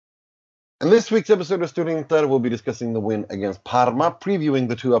In this week's episode of Studio Inter, we'll be discussing the win against Parma, previewing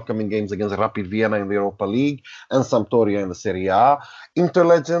the two upcoming games against Rapid Vienna in the Europa League and Sampdoria in the Serie A, Inter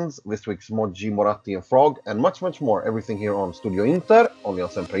Legends, this week's Moggi, Moratti and Frog, and much, much more. Everything here on Studio Inter, only on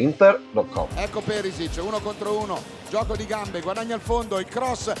sempreinter.com. Ecco Perisic, 1 contro 1, gioco di gambe, guadagna il fondo, il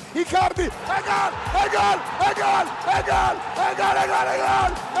cross, Icardi, e gol, e gol, e gol, e gol, e gol, e gol, e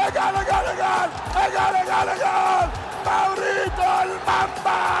gol, e gol, e gol, e gol, e gol, e gol, e gol, Maurito il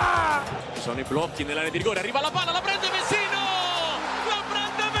Mamba! Sono i blocchi nell'area di rigore, arriva la palla, la prende Vecino! La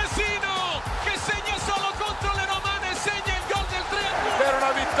prende Vecino! Che segna solo contro le romane, segna il gol del 3-2! Per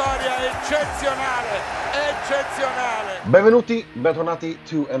una vittoria eccezionale, eccezionale! Benvenuti, bentornati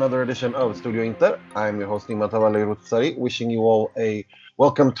to another edition of Studio Inter. I'm your host, Nima Tavale Ruzzari, wishing you all a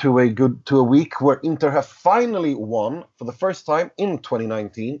welcome to a week where Inter have finally won for the first time in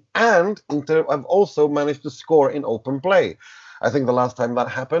 2019, and Inter have also managed to score in open play. I think the last time that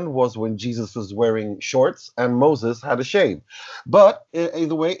happened was when Jesus was wearing shorts and Moses had a shave. But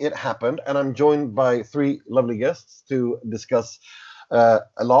either way, it happened, and I'm joined by three lovely guests to discuss a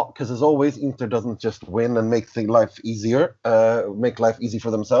lot, because as always, Inter doesn't just win and make life easier, make life easy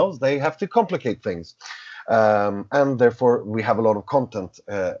for themselves. They have to complicate things. And therefore, we have a lot of content,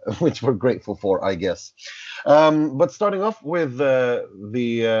 which we're grateful for, I guess. But starting off with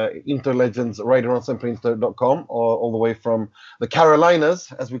the Inter Legends writer on sempreinter.com, all the way from the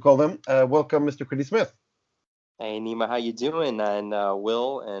Carolinas, as we call them. Welcome, Mr. Critty Smith. Hey, Nima, how you doing? And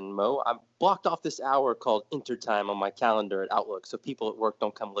Will and Mo, I blocked off this hour called Inter Time on my calendar at Outlook, so people at work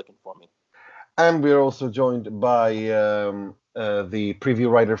don't come looking for me. And we're also joined by the preview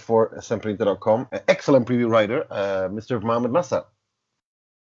writer for sempreinter.com, excellent preview writer, Mr. Mohamed Nasser.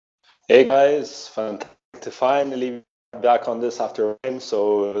 Hey guys, fantastic to finally be back on this after rain,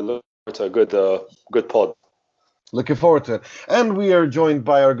 so look forward to a good pod. Looking forward to it. And we are joined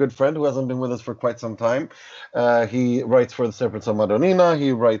by our good friend who hasn't been with us for quite some time. He writes for the Serpents Madonnina.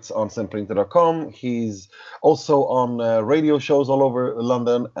 He writes on sempreinter.com. He's also on radio shows all over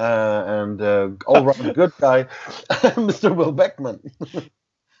London, and all-round good guy, Mr. Will Beckman.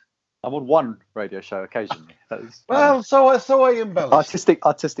 I'm on one radio show occasionally. Well, so I embellish.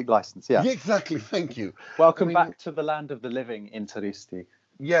 Artistic license, yeah. Exactly, thank you. Welcome back to the land of the living, Interisti.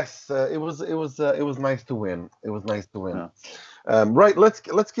 Yes, it was nice to win. It was nice to win. Yeah. Right, let's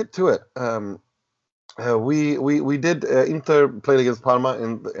get to it. We did Inter played against Parma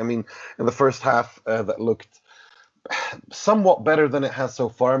in the first half that looked somewhat better than it has so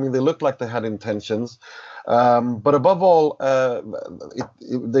far. I mean, they looked like they had intentions, but above all,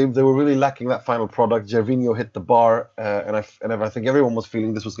 they were really lacking that final product. Gervinho hit the bar, and I think everyone was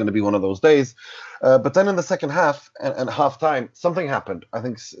feeling this was going to be one of those days. But then in the second half and halftime, something happened. I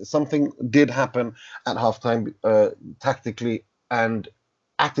think something did happen at halftime, tactically and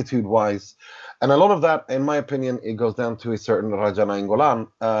attitude-wise, and a lot of that, in my opinion, it goes down to a certain Raja Nainggolan.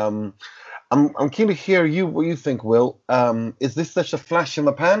 I'm keen to hear what you think, Will. Is this such a flash in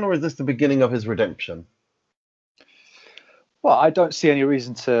the pan, or is this the beginning of his redemption? Well, I don't see any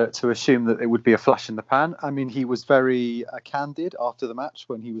reason to assume that it would be a flash in the pan. I mean, he was very candid after the match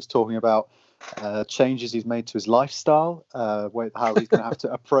when he was talking about changes he's made to his lifestyle, how he's going to have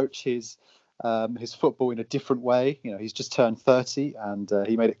to approach his football in a different way. You know, he's just turned 30, and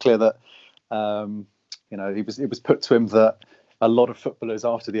he made it clear that it was put to him that a lot of footballers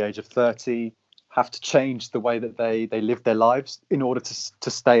after the age of 30 have to change the way that they live their lives in order to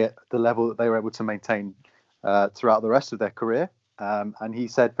stay at the level that they were able to maintain throughout the rest of their career. And he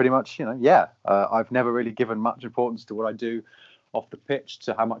said pretty much, I've never really given much importance to what I do off the pitch,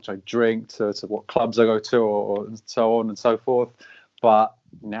 to how much I drink, to what clubs I go to, or so on and so forth. But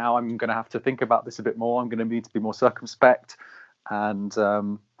now I'm going to have to think about this a bit more. I'm going to need to be more circumspect. And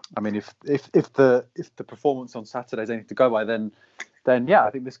I mean, if the performance on Saturday is anything to go by, then yeah, I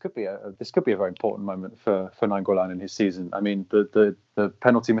think this could be a very important moment for Nainggolan in his season. I mean, the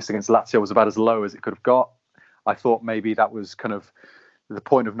penalty missed against Lazio was about as low as it could have got. I thought maybe that was kind of the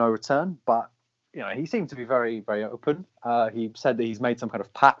point of no return, but he seemed to be very, very open. He said that he's made some kind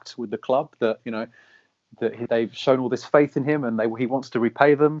of pact with the club that that they've shown all this faith in him, and he wants to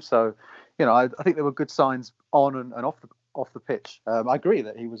repay them. So I think there were good signs on and off the pitch. I agree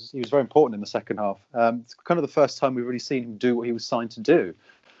that he was very important in the second half. It's kind of the first time we've really seen him do what he was signed to do.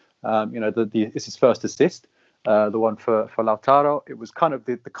 It's his first assist, the one for Lautaro. It was kind of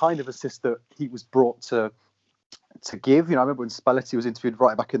the kind of assist that he was brought to give. I remember when Spalletti was interviewed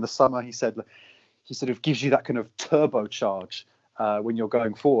right back in the summer, he said he sort of gives you that kind of turbocharge when you're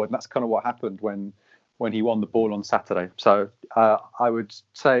going forward, and that's kind of what happened when he won the ball on Saturday. So I would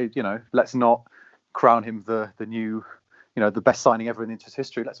say, let's not crown him the new the best signing ever in Inter's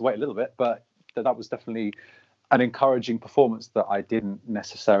history. Let's wait a little bit, but that was definitely an encouraging performance that I didn't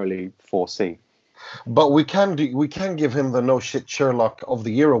necessarily foresee. But we can give him the no shit Sherlock of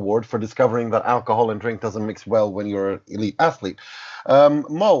the Year award for discovering that alcohol and drink doesn't mix well when you're an elite athlete.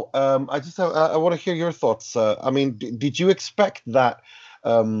 Mo, I want to hear your thoughts. Did you expect that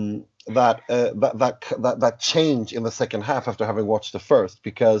that change in the second half after having watched the first?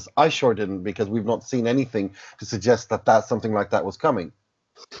 Because I sure didn't, because we've not seen anything to suggest that something like that was coming.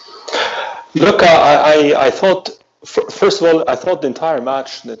 Look, I thought, first of all, I thought the entire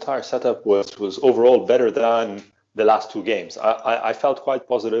match, the entire setup was overall better than the last two games. I felt quite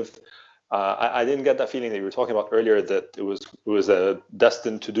positive. I didn't get that feeling that you were talking about earlier, that it was a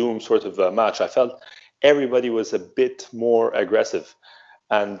destined to doom sort of match. I felt everybody was a bit more aggressive.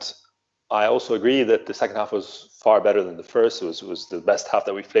 And I also agree that the second half was far better than the first. It was the best half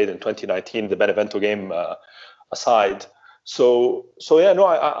that we played in 2019, the Benevento game aside. So yeah, no,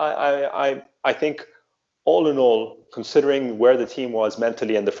 I think all in all, considering where the team was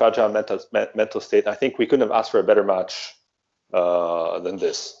mentally and the fragile mental state, I think we couldn't have asked for a better match than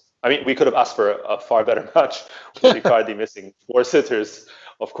this. I mean, we could have asked for a far better match with Icardi missing 4 sitters,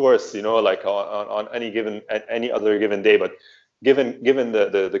 of course, like on any other given day. But given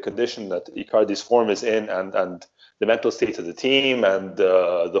the condition that Icardi's form is in, and the mental state of the team, and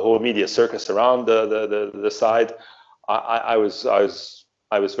the whole media circus around the side, I was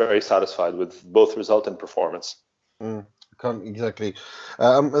very satisfied with both result and performance. Exactly.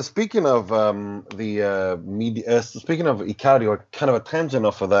 Speaking of the media, speaking of Icardi, or kind of a tangent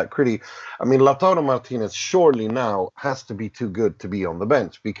off of that, Critty, Lautaro Martinez surely now has to be too good to be on the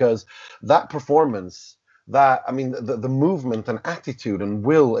bench, because that performance, the movement and attitude and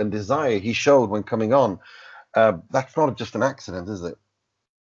will and desire he showed when coming on, that's not just an accident, is it?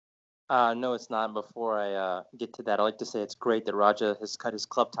 No, it's not. Before I get to that, I'd like to say it's great that Raja has cut his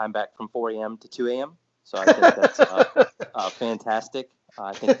club time back from 4 a.m. to 2 a.m. So I think that's fantastic.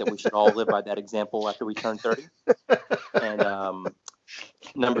 I think that we should all live by that example after we turn 30. And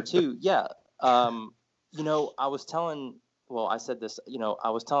number two, yeah, I was telling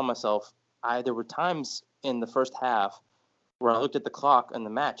myself, there were times in the first half where I looked at the clock and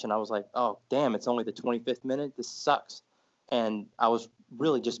the match and I was like, oh, damn, it's only the 25th minute. This sucks. And I was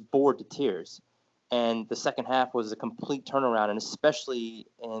really just bored to tears. And the second half was a complete turnaround, and especially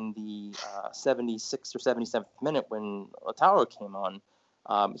in the 76th or 77th minute when Lautaro came on,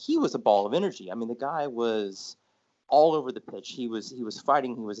 he was a ball of energy. The guy was all over the pitch. He was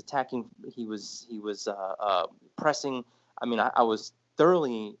fighting. He was attacking. He was pressing. I was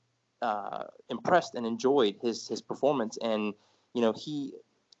thoroughly impressed and enjoyed his performance. And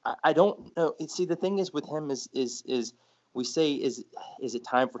I don't know. See, the thing is with him is we say, is it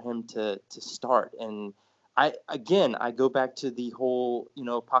time for him to start? And I go back to the whole,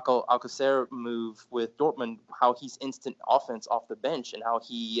 Paco Alcacer move with Dortmund, how he's instant offense off the bench, and how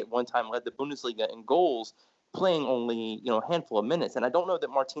he at one time led the Bundesliga in goals, playing only, a handful of minutes. And I don't know that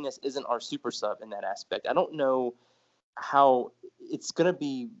Martinez isn't our super sub in that aspect. I don't know how it's going to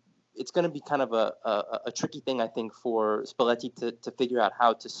be. It's going to be kind of a tricky thing, I think, for Spalletti to figure out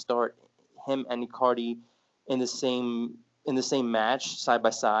how to start him and Icardi in the same match, side by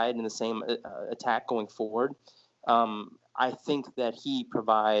side, in the same attack going forward. I think that he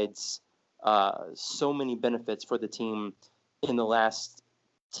provides so many benefits for the team in the last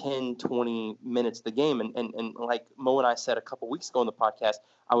 10, 20 minutes of the game. And like Mo and I said a couple weeks ago on the podcast,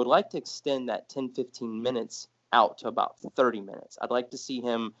 I would like to extend that 10, 15 minutes out to about 30 minutes. I'd like to see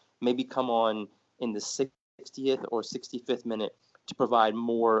him maybe come on in the 60th or 65th minute to provide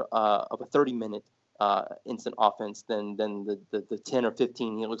more of a 30-minute instant offense than the 10 or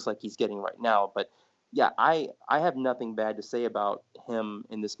 15 he looks like he's getting right now. But yeah, I have nothing bad to say about him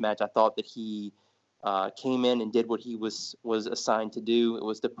in this match. I thought that he came in and did what he was assigned to do. It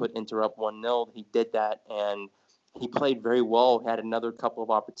was to put Inter up 1-0. He did that, and he played very well. Had another couple of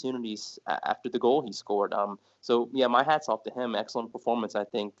opportunities after the goal he scored. So yeah, my hat's off to him. Excellent performance, I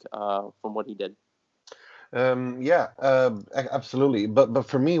think, from what he did. Absolutely. But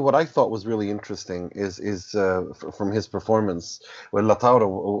for me, what I thought was really interesting is from his performance with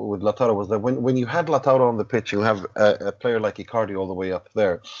Lautaro was that when you had Lautaro on the pitch, you have a player like Icardi all the way up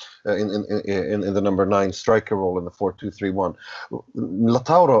there in the number 9 striker role in the 4-2-3-1.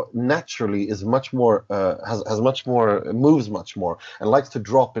 Lautaro naturally is much more has much more, moves much more, and likes to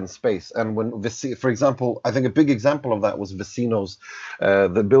drop in space. And when for example, I think a big example of that was Vecino's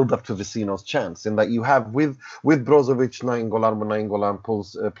the build up to Vecino's chance, in that you have with Brozovic, Nainggolan, when Nainggolan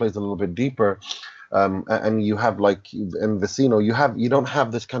plays a little bit deeper, and you have like in Vecino, you don't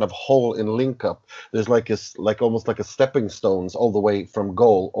have this kind of hole in link up. There's almost like a stepping stones all the way from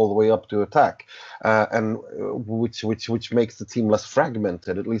goal all the way up to attack, and which makes the team less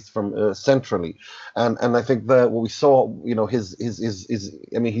fragmented, at least from centrally. And I think that what we saw, his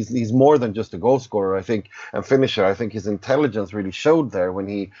I mean, he's more than just a goal scorer, I think, and finisher. I think his intelligence really showed there when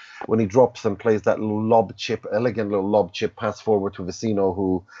he drops and plays that elegant little lob chip pass forward to Vecino,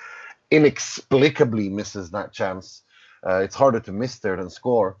 who inexplicably misses that chance. It's harder to miss there than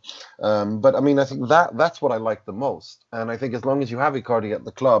score. But I mean, I think that's what I like the most. And I think as long as you have Icardi at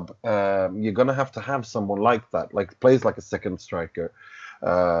the club, you're going to have someone like that, like plays like a second striker,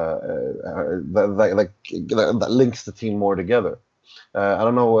 that links the team more together. I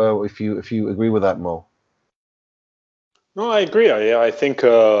don't know if you agree with that, Mo. No, I agree. I think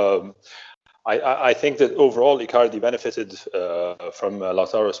I think that overall Icardi benefited from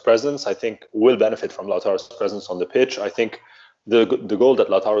Lautaro's presence. I think will benefit from Lautaro's presence on the pitch. I think the goal that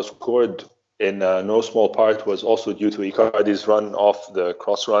Lautaro scored in no small part was also due to Icardi's run off the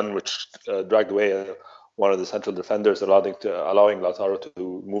cross run, which dragged away one of the central defenders, allowing Lautaro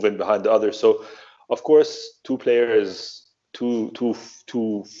to move in behind the other. So, of course, two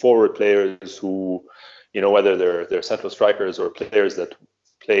forward players who, whether they're central strikers or players that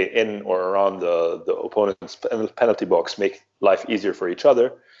play in or around the opponent's penalty box, make life easier for each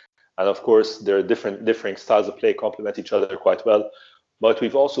other. And of course, there are differing styles of play complement each other quite well. But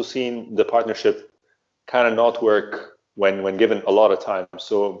we've also seen the partnership kind of not work when given a lot of time.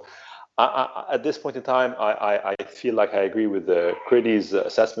 So at this point in time, I feel like I agree with Cridy's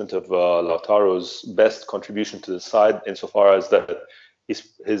assessment of Lautaro's best contribution to the side, insofar as that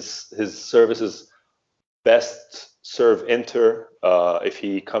his services best serve Inter if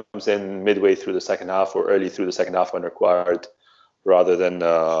he comes in midway through the second half or early through the second half when required, rather than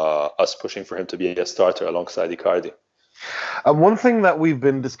us pushing for him to be a starter alongside Icardi. One thing that we've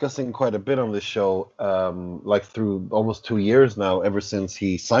been discussing quite a bit on this show, like through almost 2 years now, ever since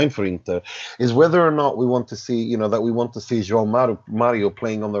he signed for Inter, is whether or not we want to see, João Mario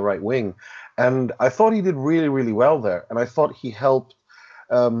playing on the right wing. And I thought he did really, really well there. And I thought he helped.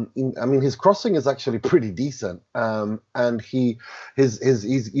 His crossing is actually pretty decent, and he's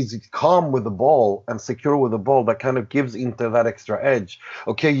calm with the ball and secure with the ball. That kind of gives Inter that extra edge.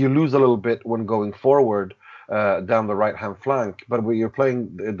 Okay, you lose a little bit when going forward down the right-hand flank, but when you're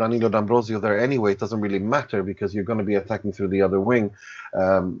playing Danilo D'Ambrosio there anyway, it doesn't really matter because you're going to be attacking through the other wing,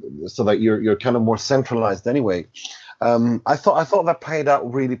 so that you're kind of more centralized anyway. I thought that panned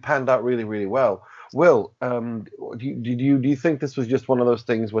out really, really well. Will, do you think this was just one of those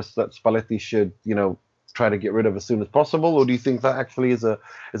things that Spalletti should, try to get rid of as soon as possible, or do you think that actually is a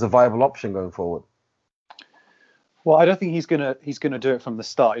viable option going forward? Well, I don't think he's gonna do it from the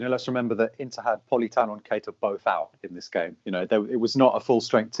start. Let's remember that Inter had Politano and Keita both out in this game. It was not a full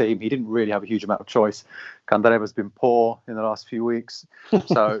strength team. He didn't really have a huge amount of choice. Candareva's been poor in the last few weeks,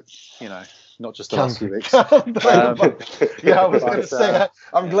 so not just the last few weeks. I was going to say,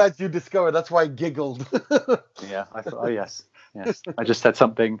 I'm glad you discovered. That's why I giggled. Yeah, I thought, oh yes, I just said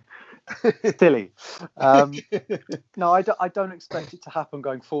something silly. No, I don't expect it to happen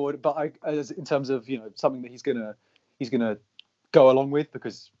going forward. But in terms of something that he's gonna go along with,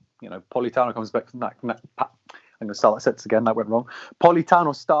 because Politano comes back from that. I'm going to start that sentence again. That went wrong.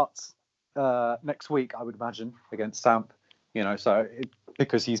 Politano starts next week, I would imagine, against Samp.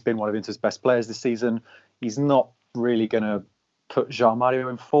 Because he's been one of Inter's best players this season, he's not really going to put João Mario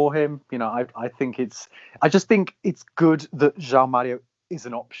in for him. I just think it's good that João Mario is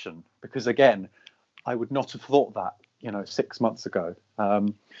an option, because again, I would not have thought that 6 months ago.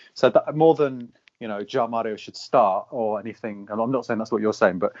 So that, more than João Mario should start or anything, and I'm not saying that's what you're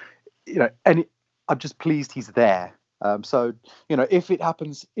saying, but I'm just pleased he's there. So if it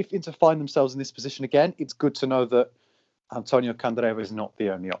happens, if Inter find themselves in this position again, it's good to know that Antonio Candreva is not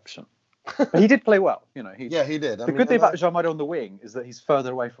the only option. But he did play well. He did. The good thing about João Mario on the wing is that he's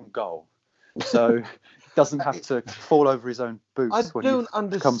further away from goal, so he doesn't have to fall over his own boots when he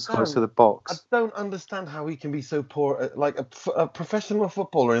comes close to the box. I don't understand how he can be so poor, like a professional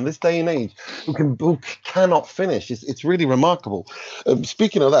footballer in this day and age who cannot finish. It's really remarkable.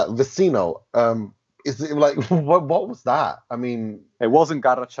 Speaking of that, Vecino. Is it like what was that? I mean, it wasn't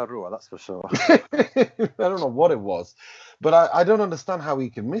Garra Charrua, that's for sure. I don't know what it was, but I don't understand how he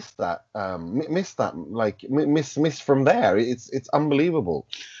can miss that. Miss from there. It's unbelievable.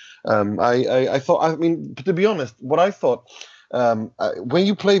 I thought. I mean, to be honest, what I thought. When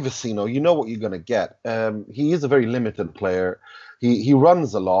you play Vecino, you know what you're going to get. He is a very limited player. he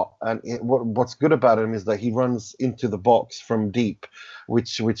runs a lot, and what's good about him is that he runs into the box from deep,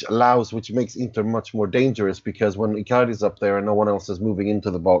 which makes Inter much more dangerous, because when Icardi's up there and no one else is moving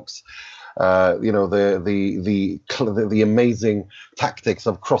into the box, the amazing tactics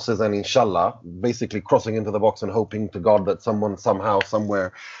of crosses and inshallah, basically crossing into the box and hoping to God that someone somehow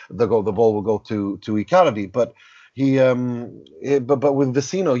somewhere the ball will go to Icardi. But but with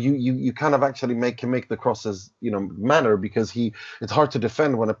Vecino, you kind of actually can make the crosses matter, because it's hard to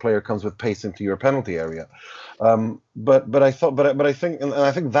defend when a player comes with pace into your penalty area. But I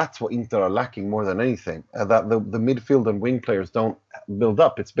think that's what Inter are lacking more than anything, that the midfield and wing players don't build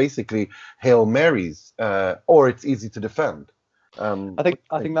up. It's basically Hail Marys, or it's easy to defend. I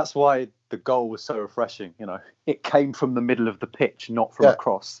think that's why the goal was so refreshing. It came from the middle of the pitch, not from a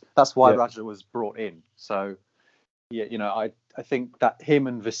cross. That's why Radja was brought in. So yeah, I think that him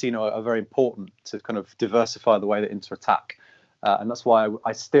and Vecino are very important to kind of diversify the way that Inter attack, and that's why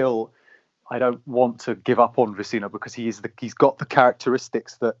I don't want to give up on Vecino, because he's got the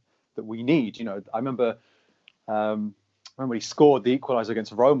characteristics that we need. I remember when he scored the equaliser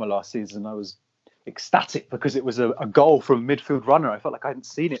against Roma last season, I was ecstatic because it was a goal from a midfield runner. I felt like I hadn't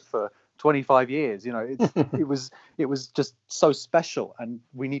seen it for 25 years. It was just so special, and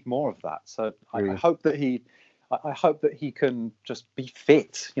we need more of that. So I hope that he can just be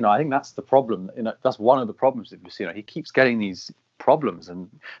fit. I think that's the problem. That's one of the problems with Vecino. He keeps getting these problems, and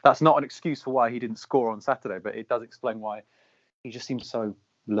that's not an excuse for why he didn't score on Saturday, but it does explain why he just seems so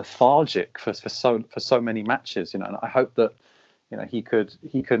lethargic for so many matches. And I hope that he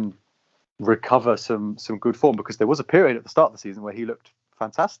can recover some good form, because there was a period at the start of the season where he looked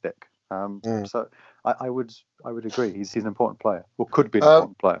fantastic. So I would agree he's an important player, or could be an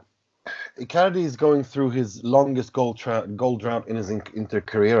important player. Icardi is going through his longest goal drought in his Inter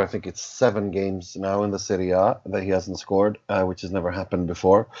career. I think it's 7 games now in the Serie A that he hasn't scored, which has never happened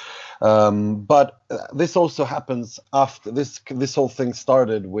before. But this also happens after this whole thing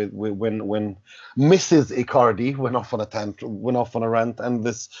started with when Mrs. Icardi went off on a rant, and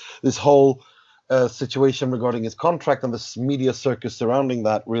this whole situation regarding his contract and this media circus surrounding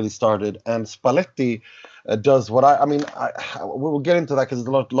that really started. And Spalletti does what we'll get into that, because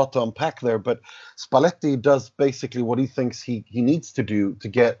there's a lot to unpack there. But Spalletti does basically what he thinks he needs to do to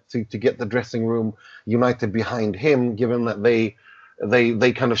get the dressing room united behind him, given that they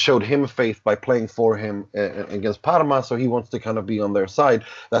kind of showed him faith by playing for him against Parma. So he wants to kind of be on their side.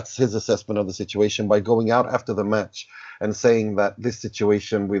 That's his assessment of the situation, by going out after the match and saying that this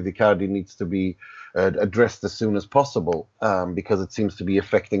situation with Icardi needs to be addressed as soon as possible, because it seems to be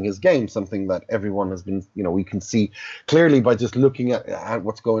affecting his game, something that everyone has been, we can see clearly by just looking at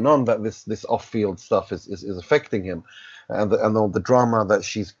what's going on, that this off-field stuff is affecting him, and all the drama that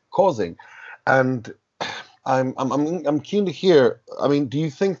she's causing. And I'm keen to hear. Do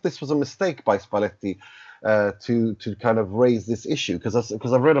you think this was a mistake by Spalletti to kind of raise this issue? Because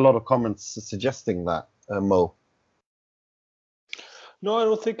I've read a lot of comments suggesting that, Mo. No, I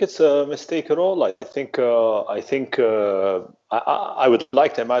don't think it's a mistake at all. I think I would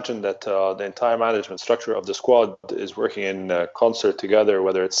like to imagine that the entire management structure of the squad is working in concert together,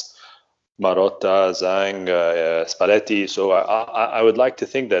 whether it's Marotta, Zhang, Spalletti. So I would like to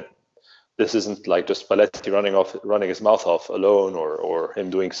think that this isn't like just Spalletti running his mouth off alone, or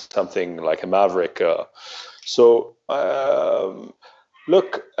him doing something like a maverick.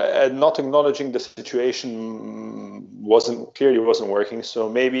 Look, not acknowledging the situation wasn't working. So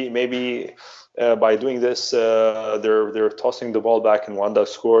maybe by doing this, they're tossing the ball back in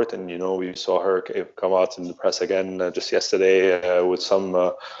Wanda's court, and we saw her come out in the press again just yesterday with some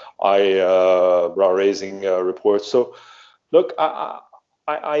eyebrow-raising reports. So, look,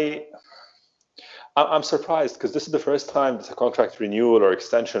 I'm surprised, because this is the first time that a contract renewal or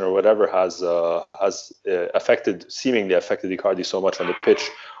extension or whatever has seemingly affected Icardi so much on the pitch.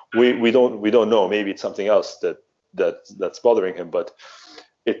 We don't know. Maybe it's something else that's bothering him, but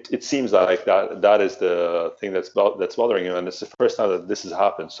it seems like that is the thing that's bothering him, and it's the first time that this has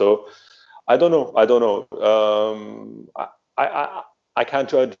happened. So I don't know. I can't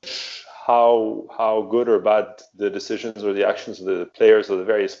judge how good or bad the decisions or the actions of the players or the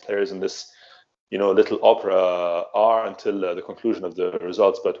various players in this little opera are until the conclusion of the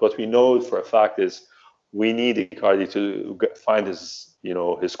results. But what we know for a fact is we need Icardi to find his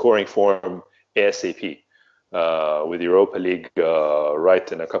scoring form ASAP, with Europa League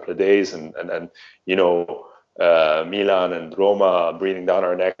right in a couple of days, and Milan and Roma breathing down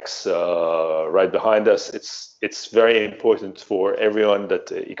our necks right behind us. It's very important for everyone that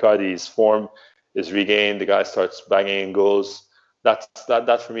Icardi's form is regained. The guy starts banging in goals.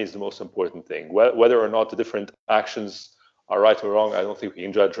 That for me is the most important thing. Whether or not the different actions right or wrong, I don't think we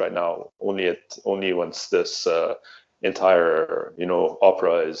can judge right now. Only once this entire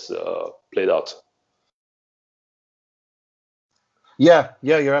opera is played out. Yeah,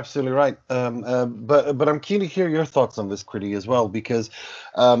 you're absolutely right. But I'm keen to hear your thoughts on this, Critty, as well, because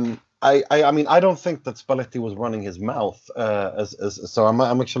I mean, I don't think that Spalletti was running his mouth, so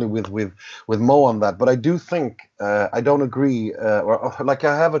I'm actually with Mo on that. But I do think I don't agree, or like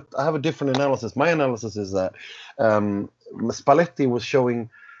I have a different analysis. My analysis is that Spalletti was showing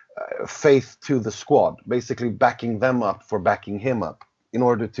faith to the squad, basically backing them up for backing him up, in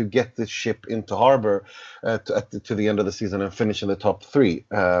order to get this ship into harbor to the end of the season and finish in the top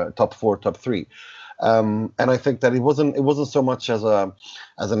four, top three. And I think that it wasn't so much as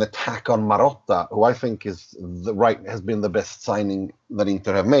an attack on Marotta, who I think has been the best signing that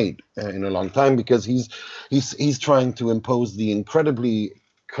Inter have made in a long time, because he's trying to impose the incredibly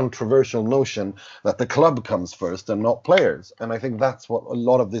controversial notion that the club comes first and not players, and I think that's what a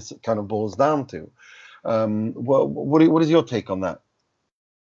lot of this kind of boils down to. What is your take on that?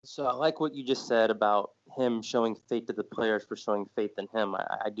 So I like what you just said about him showing faith to the players for showing faith in him.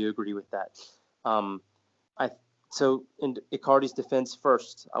 I do agree with that. So in Icardi's defense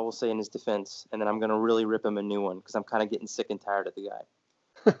first, I will say in his defense, and then I'm going to really rip him a new one because I'm kind of getting sick and tired of the guy.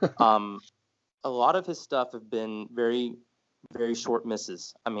 A lot of his stuff have been very, very short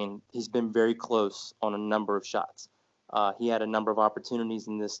misses. I mean, he's been very close on a number of shots. He had a number of opportunities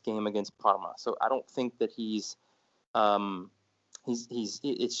in this game against Parma. So I don't think that he's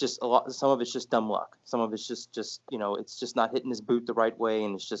it's just a lot. Some of it's just dumb luck. Some of it's just it's just not hitting his boot the right way,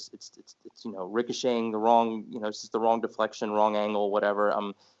 and it's ricocheting the wrong, it's just the wrong deflection, wrong angle, whatever.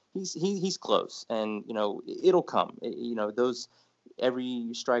 He's close, and it'll come. Those every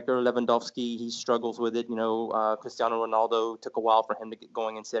striker, Lewandowski, he struggles with it. Cristiano Ronaldo took a while for him to get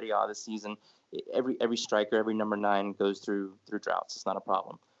going in Serie A this season. Every striker, every number 9 goes through droughts. It's not a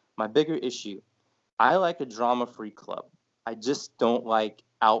problem. My bigger issue, I like a drama-free club. I just don't like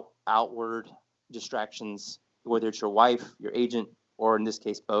outward distractions, whether it's your wife, your agent, or in this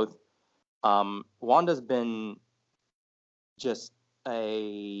case, both. Wanda's been just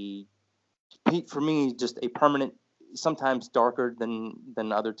for me, just a permanent, sometimes darker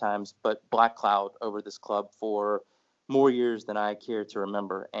than other times, but black cloud over this club for more years than I care to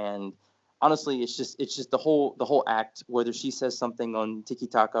remember. And honestly, it's just the whole act, whether she says something on Tiki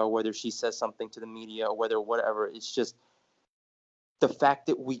Taka, or whether she says something to the media, or whatever, it's just the fact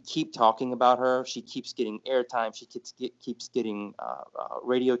that we keep talking about her. She keeps getting airtime. She keeps getting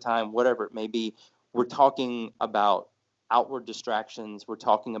radio time, whatever it may be. We're talking about outward distractions. We're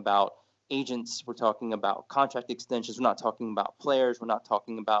talking about agents. We're talking about contract extensions. We're not talking about players. We're not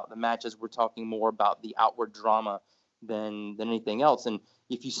talking about the matches. We're talking more about the outward drama than anything else. And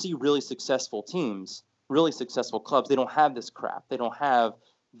if you see really successful teams, really successful clubs, they don't have this crap. They don't have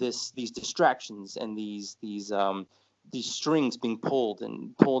these distractions and these strings being pulled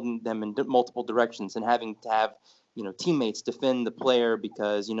them in multiple directions, and having to have teammates defend the player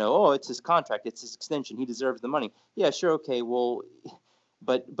because it's his contract, it's his extension, he deserves the money. Yeah, sure, okay, well,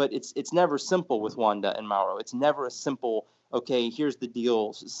 but it's never simple with Wanda and Mauro. It's never a simple, okay, here's the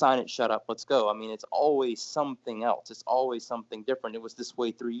deal, sign it, shut up, let's go. I mean, it's always something else. It's always something different. It was this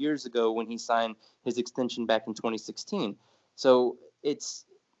way 3 years ago when he signed his extension back in 2016. So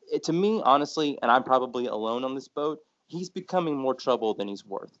to me, honestly, and I'm probably alone on this boat, he's becoming more trouble than he's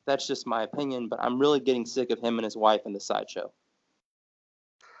worth. That's just my opinion, but I'm really getting sick of him and his wife in the sideshow.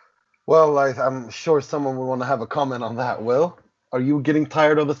 Well, I'm sure someone will want to have a comment on that. Will, are you getting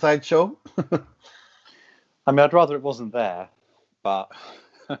tired of the sideshow? I mean, I'd rather it wasn't there, but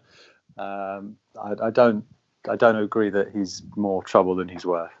I don't agree that he's more trouble than he's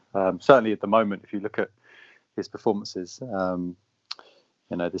worth. Certainly at the moment, if you look at his performances,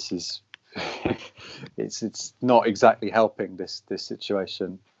 this is it's not exactly helping this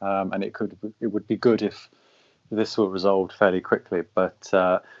situation, and it would be good if this were resolved fairly quickly. But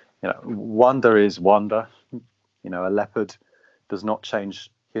wonder is wonder. A leopard does not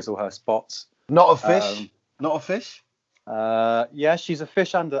change his or her spots. Not a fish. Not a fish. Yeah, she's a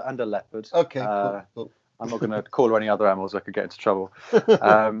fish and a leopard. Okay. Cool. I'm not going to call her any other animals. I could get into trouble.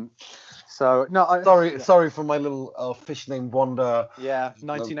 So no, sorry for my little fish named Wanda. Yeah,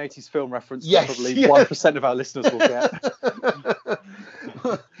 1980s film reference. Yes, probably 1% of our listeners will get.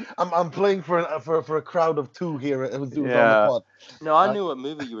 I'm playing for a crowd of 2 here. On the pod. No, I knew what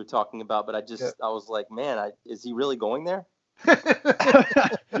movie you were talking about, but I was like, man, is he really going there?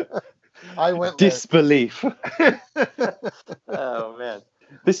 I went disbelief. Oh man.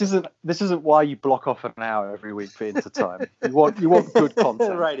 This isn't why you block off an hour every week for Intertime. You want good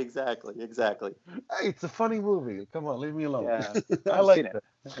content. Right, exactly. Hey, it's a funny movie. Come on, leave me alone. Yeah, I I've like seen it. it.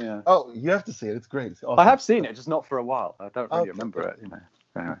 Yeah. Oh, you have to see it. It's great. It's awesome. I have seen it, just not for a while. I don't really Okay. remember it. Anyway.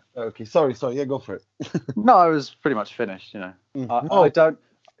 Okay, sorry. Yeah, go for it. No, I was pretty much finished. I don't.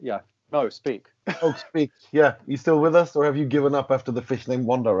 Yeah. No, speak. Oh, speak. Yeah, you still with us, or have you given up after the fish named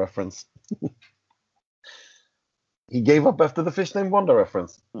Wanda reference? He gave up after the fish named Wanda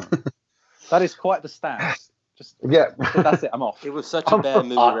reference. That is quite the stance. Just Yeah. that's it. I'm off. It was such a bad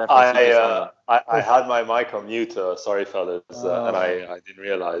movie reference. you just hung up. I had my mic on mute. Sorry, fellas, and I didn't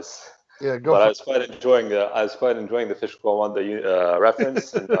realize. Yeah, go But for I was quite enjoying the Fish Call Wanda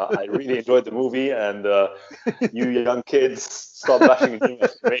reference, and I really enjoyed the movie. And you young kids, stop bashing me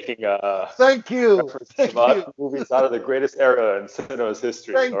for making Thank you. references Thank about you. movies out of the greatest era in cinema's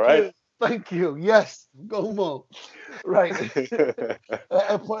history. Thank all right. you. Thank you. Yes. Go Mo. Right.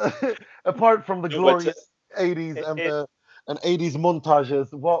 Apart from the No, but, glorious 80s and 80s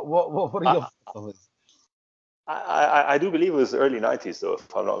montages, what are your thoughts on this? I do believe it was early 90s, though,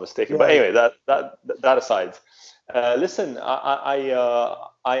 if I'm not mistaken. Yeah. But anyway, that aside, listen, I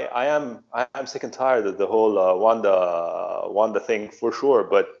am sick and tired of the whole Wanda thing for sure.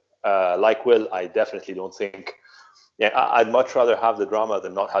 But like Will, I definitely don't think. Yeah, I'd much rather have the drama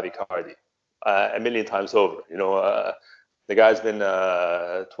than not have Icardi, a million times over. The guy's been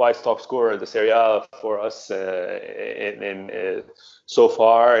twice top scorer in the Serie A for us so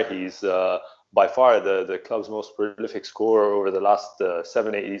far. He's by far the club's most prolific scorer over the last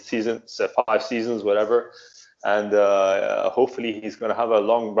 7-8 seasons, 5 seasons, whatever. And hopefully he's going to have a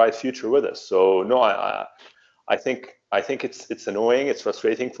long, bright future with us. So no, I think it's annoying, it's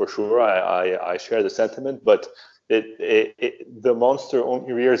frustrating for sure. I share the sentiment, but the monster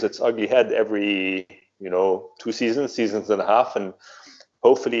only rears its ugly head every 2 seasons and a half, and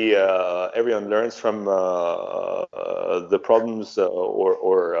hopefully everyone learns from the problems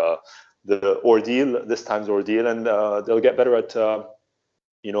or the ordeal, this time's ordeal, and they'll get better at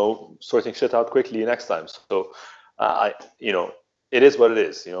sorting shit out quickly next time. So it is what it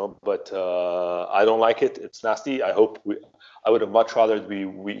is, but I don't like it. It's nasty. I would have much rather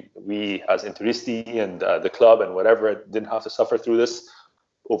we as Interisti and the club and whatever didn't have to suffer through this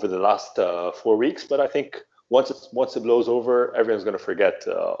over the last 4 weeks. But I think once it blows over, everyone's going to forget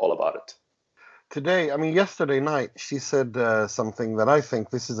all about it. Yesterday night, she said something that I think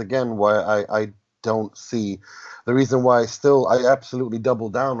this is again why I don't see the reason why I absolutely double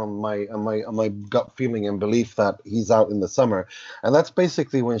down on my gut feeling and belief that he's out in the summer. And that's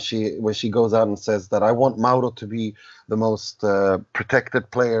basically when she goes out and says that I want Mauro to be the most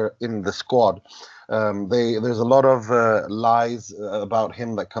protected player in the squad. There's a lot of lies about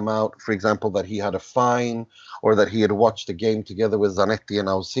him that come out, for example, that he had a fine or that he had watched a game together with Zanetti and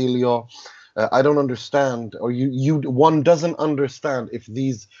Ausilio. I don't understand, or one doesn't understand if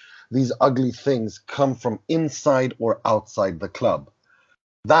these ugly things come from inside or outside the club.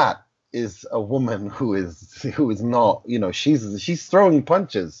 That is a woman who is not, she's throwing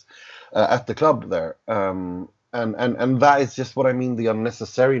punches at the club there, and that is just what I mean, the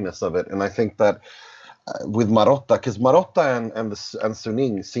unnecessariness of it. And I think that with Marotta, because Marotta and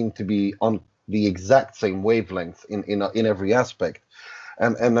Suning seem to be on the exact same wavelength in every aspect.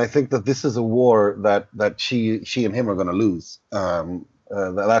 And I think that this is a war that she and him are going to lose. The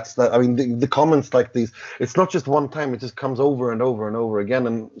comments like these, it's not just one time, it just comes over and over and over again.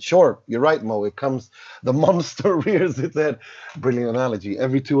 And sure, you're right, Mo, the monster rears its head, brilliant analogy,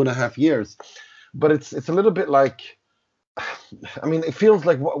 every 2.5 years. But it's a little bit like, it feels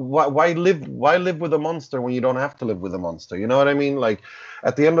like why live with a monster when you don't have to live with a monster? You know what I mean? Like,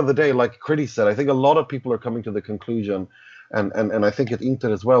 at the end of the day, like Criti said, I think a lot of people are coming to the conclusion, and I think at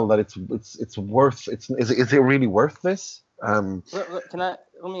Inter as well, that it's worth. Is it really worth this? Let me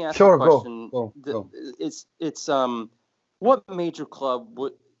ask sure, a question. Go. It's what major club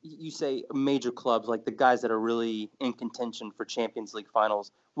would you say major clubs, like the guys that are really in contention for Champions League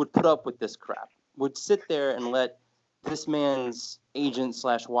finals, would put up with this crap? Would sit there and let this man's agent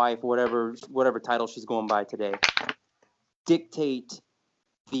 / wife, whatever title she's going by today, dictate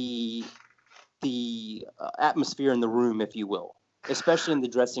the atmosphere in the room, if you will, especially in the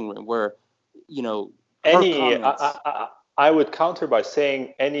dressing room, where I would counter by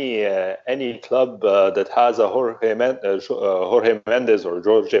saying any club that has a Jorge Mendes or Jorge Mendes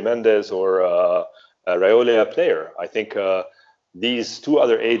or Raiola player. I think these two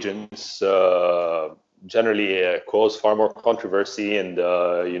other agents generally cause far more controversy and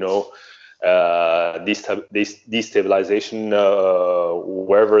destabilization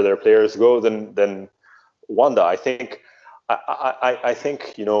wherever their players go than Wanda. I think I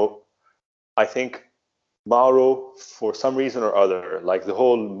think, I think Mauro, for some reason or other, like the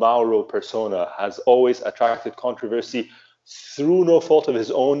whole Mauro persona has always attracted controversy through no fault of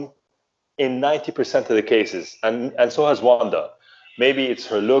his own in 90% of the cases. And so has Wanda. Maybe it's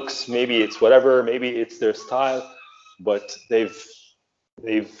her looks, maybe it's whatever, maybe it's their style, but they've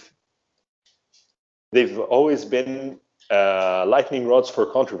always been lightning rods for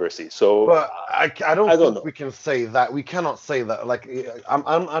controversy. So, but I don't think know. we can say that. We cannot say that. Like,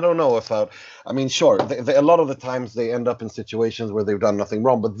 I don't know about. I mean, sure, a lot of the times they end up in situations where they've done nothing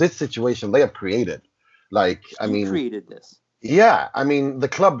wrong, but this situation they have created. Like, I mean, created this. Yeah, I mean, the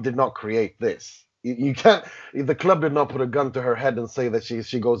club did not create this. You can't. The club did not put a gun to her head and say that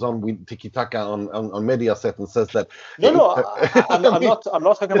she goes on with tiki taka on Mediaset and says that. No, I'm not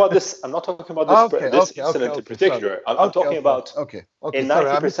talking about this. I'm not talking about this incident in particular. I'm talking about in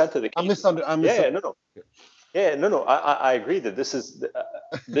 90% of the cases. No. I agree that this is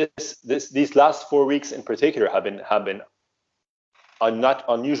these last 4 weeks in particular have been not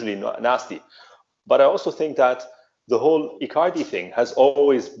unusually nasty, but I also think that the whole Icardi thing has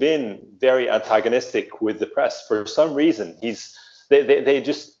always been very antagonistic with the press. For some reason, they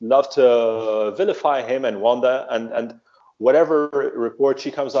just love to vilify him and Wanda and whatever report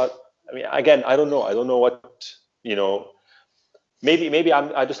she comes out. I mean, again, I don't know. I don't know what, maybe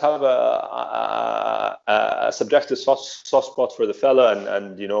I just have a subjective soft spot for the fella, and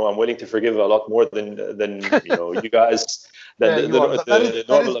I'm willing to forgive a lot more than you guys. The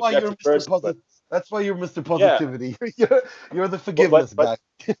normal objective person. That's why you're Mr. Positivity. Yeah. You're the forgiveness guy.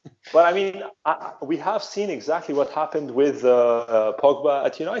 But I mean, we have seen exactly what happened with Pogba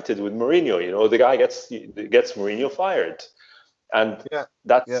at United with Mourinho. The guy gets Mourinho fired, and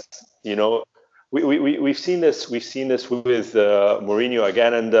that's we've seen this. We've seen this with Mourinho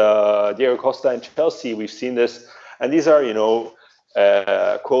again, and Diego Costa in Chelsea. We've seen this, and these are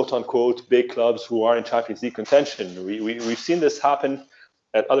quote unquote big clubs who are in Champions League contention. We've seen this happen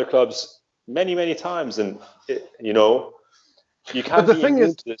at other clubs many times, and you can't. But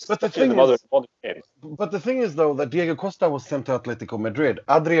the thing is, though, that Diego Costa was sent to Atletico Madrid.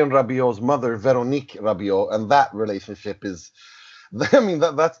 Adrien Rabiot's mother, Veronique Rabiot, and that relationship is. I mean,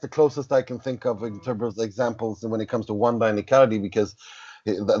 that's the closest I can think of in terms of examples when it comes to Wanda and Icardi, because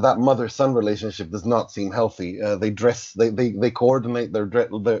that mother-son relationship does not seem healthy. They coordinate their dress.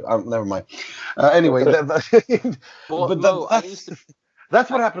 Never mind. Anyway, that's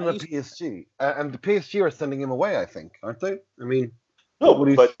what happened at PSG, and the PSG are sending him away, I think, aren't they? I mean,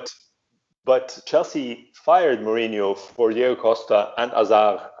 but Chelsea fired Mourinho for Diego Costa and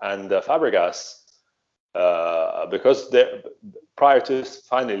Hazard and Fabregas because prior to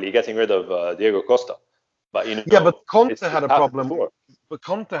finally getting rid of Diego Costa. But but Conte had a problem. But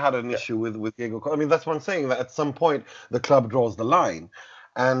Conte had an issue with Diego Costa. I mean, that's what I'm saying. That at some point the club draws the line.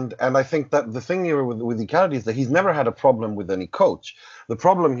 And I think that the thing here with Icardi is that he's never had a problem with any coach. The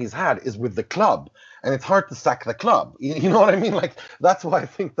problem he's had is with the club, and it's hard to sack the club. You know what I mean? Like, that's why I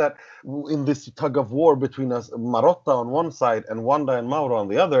think that in this tug of war between us, Marotta on one side and Wanda and Mauro on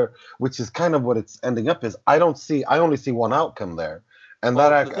the other, which is kind of what it's ending up is, I only see one outcome there, and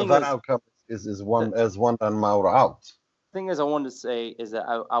that outcome is Wanda and Mauro out. The thing is, I wanted to say is that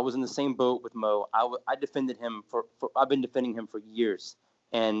I was in the same boat with Mo. I defended him I've been defending him for years.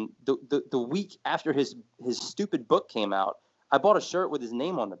 And the week after his stupid book came out, I bought a shirt with his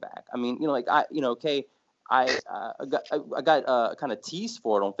name on the back. I mean, I got kind of teased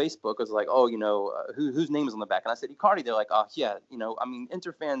for it on Facebook. I was like, whose name is on the back? And I said, Icardi. They're like, oh yeah, I mean,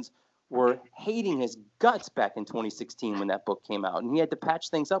 Inter fans were hating his guts back in 2016 when that book came out, and he had to patch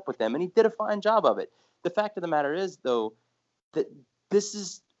things up with them, and he did a fine job of it. The fact of the matter is, though, that this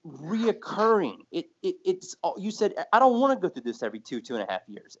is reoccurring. It's you said I don't want to go through this every 2.5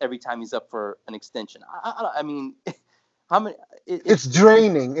 years every time he's up for an extension. I mean, how many? It's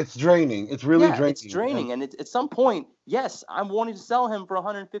draining. It's draining. It's really draining. It's draining, and at some point, yes, I'm wanting to sell him for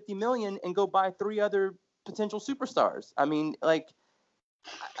 150 million and go buy 3 other potential superstars. I mean, like,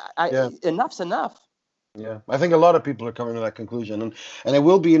 enough's enough. Yeah, I think a lot of people are coming to that conclusion, and it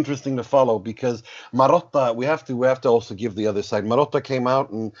will be interesting to follow, because Marotta, we have to also give the other side. Marotta came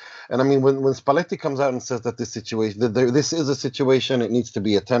out and I mean, when Spalletti comes out and says that this is a situation, it needs to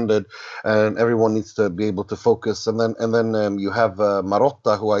be attended, and everyone needs to be able to focus, and then you have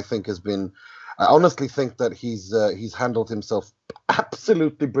Marotta, who I think has been. I honestly think that he's handled himself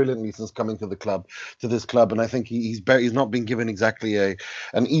absolutely brilliantly since coming to this club, and I think he's not been given exactly an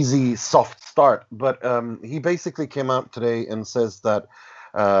easy soft start. But he basically came out today and says that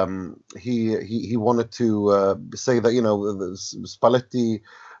He wanted to say that Spalletti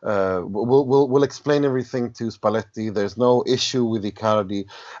will explain everything to Spalletti. There's no issue with Icardi.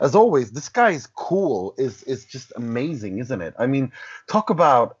 As always, this guy is cool. Is just amazing, isn't it? I mean, talk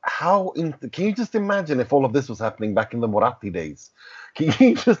about how. Can you just imagine if all of this was happening back in the Moratti days? Can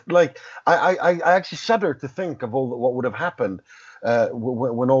you just I actually shudder to think of what would have happened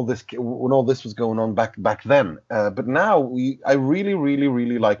when all this was going on back then. But now I really, really,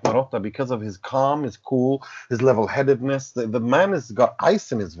 really like Marotta because of his calm, his cool, his level-headedness. The man has got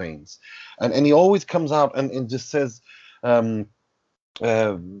ice in his veins, and he always comes out and just says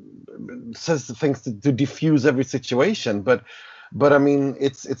things to diffuse every situation. But I mean,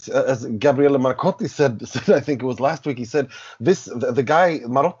 it's as Gabriele Marcotti said, I think it was last week. He said the guy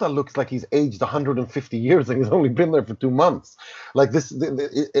Marotta looks like he's aged 150 years and he's only been there for 2 months. Like this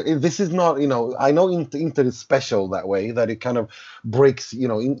is not, I know Inter is special that way, that it kind of breaks,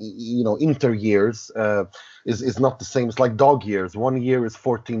 Inter years is not the same. It's like dog years. 1 year is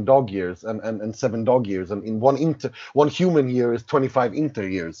 14 dog years and 7 dog years, and in one human year is 25 Inter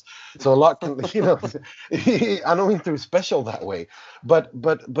years. So a lot can, I know Inter is special that way. But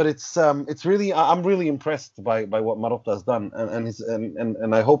it's really, I'm really impressed by what Marotta has done,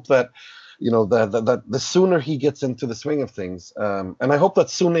 and I hope that that the sooner he gets into the swing of things, and I hope that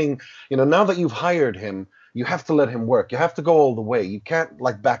Suning, now that you've hired him, you have to let him work. You have to go all the way. You can't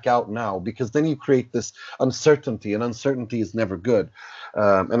back out now, because then you create this uncertainty, and uncertainty is never good.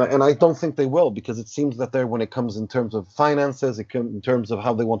 And I don't think they will, because it seems that when it comes in terms of finances, in terms of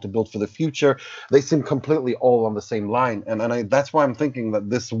how they want to build for the future, they seem completely all on the same line. And that's why I'm thinking that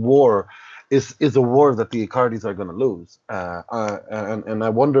this war is a war that the Icardis are going to lose. And I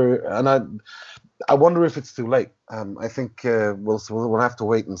wonder if it's too late. I think we'll have to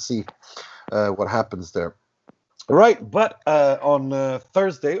wait and see what happens there. Right, but on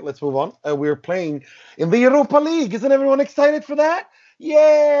Thursday, let's move on. We're playing in the Europa League. Isn't everyone excited for that?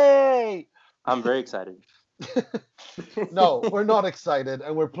 Yay! I'm very excited. No, we're not excited,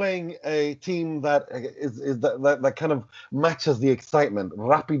 and we're playing a team that that kind of matches the excitement.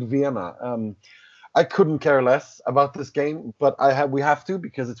 Rapid Vienna. I couldn't care less about this game, but we have to,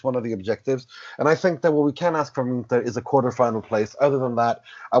 because it's one of the objectives. And I think that what we can ask from Inter is a quarterfinal place. Other than that,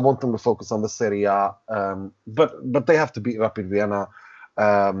 I want them to focus on the Serie A. But they have to beat Rapid Vienna.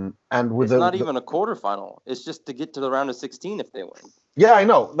 And with it's not even a quarterfinal. It's just to get to the round of 16 if they win. Yeah, I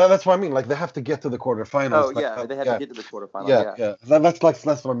know. That's what I mean. Like, they have to get to the quarterfinals. Oh, yeah, they have to get to the quarterfinals. Yeah. That's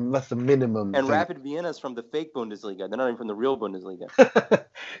the minimum. And thing. Rapid Vienna is from the fake Bundesliga. They're not even from the real Bundesliga.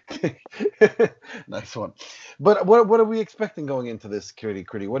 Nice one. But what are we expecting going into this, Kitty?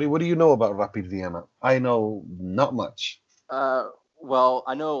 What do you know about Rapid Vienna? I know not much. Well,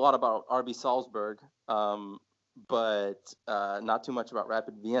 I know a lot about RB Salzburg. But not too much about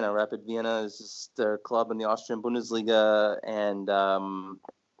Rapid Vienna. Rapid Vienna is just their club in the Austrian Bundesliga, and I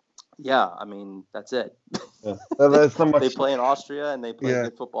mean, that's it. Yeah. That's not much. They play in Austria, and they play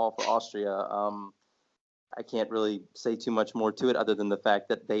good football for Austria. I can't really say too much more to it, other than the fact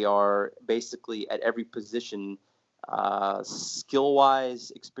that they are basically at every position,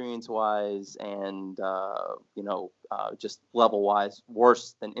 skill-wise, experience-wise, and just level-wise,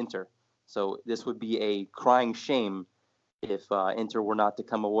 worse than Inter. So this would be a crying shame if Inter were not to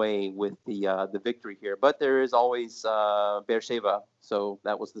come away with the victory here. But there is always Beersheva, so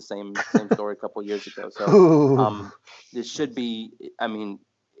that was the same story a couple of years ago. So this should be. I mean,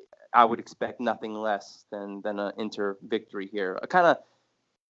 I would expect nothing less than an Inter victory here. A kind of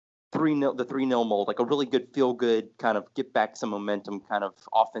 3-0, the 3-0 mold, like a really good feel-good kind of get back some momentum kind of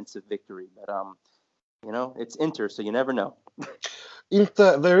offensive victory. But it's Inter, so you never know.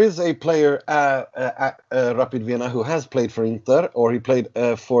 Inter, there is a player at Rapid Vienna who has played for Inter, or he played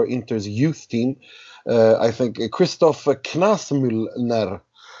for Inter's youth team. I think Christoph Knasmüllner.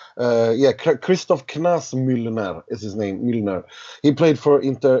 Christoph Knasmüllner is his name. Müllner. He played for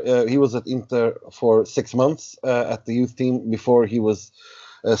Inter. He was at Inter for 6 months at the youth team before he was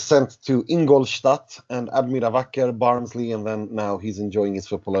sent to Ingolstadt and Admira Wacker, Barnsley, and then now he's enjoying his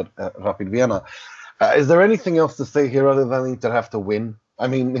football at Rapid Vienna. Is there anything else to say here other than Inter have to win? I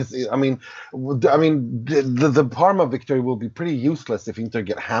mean, the Parma victory will be pretty useless if Inter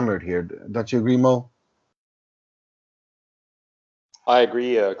get hammered here. Don't you agree, Mo? I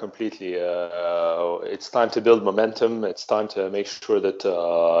agree completely. It's time to build momentum. It's time to make sure that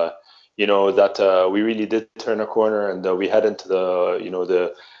we really did turn a corner, and we head into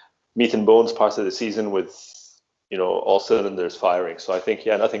the meat and bones parts of the season with all cylinders firing. So I think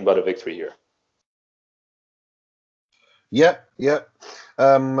nothing but a victory here. Yeah, yeah.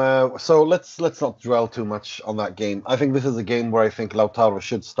 So let's not dwell too much on that game. I think this is a game where I think Lautaro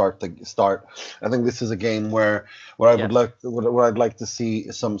should start. I think this is a game where I would Yes. like where I'd like to see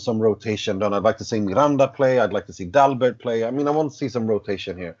some rotation done. I'd like to see Miranda play. I'd like to see Dalbert play. I mean, I want to see some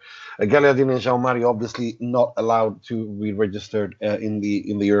rotation here. Gagliardini and João Mario obviously not allowed to be registered in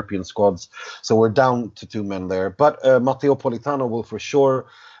the European squads, so we're down to two men there. But Matteo Politano will for sure.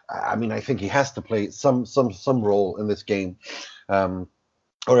 I mean, I think he has to play some role in this game.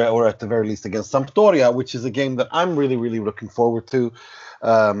 Or at the very least against Sampdoria, which is a game that I'm really looking forward to.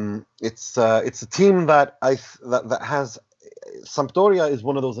 It's a team that that has Sampdoria is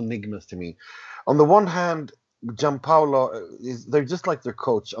one of those enigmas to me. On the one hand, Gianpaolo they're just like their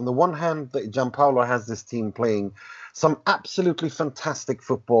coach. On the one hand, Gianpaolo has this team playing some absolutely fantastic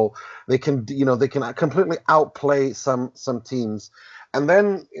football. They can completely outplay some teams, and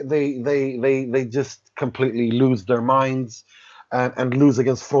then they just completely lose their minds. And lose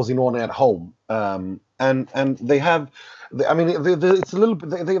against Frosinone at home, and they have, I mean, it's a little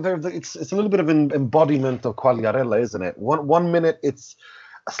bit, it's a little bit of an embodiment of Quagliarella, isn't it? One minute it's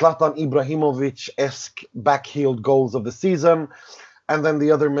Zlatan Ibrahimovic-esque backheeled goals of the season, and then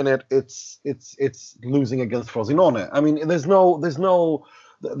the other minute it's losing against Frosinone. I mean, there's no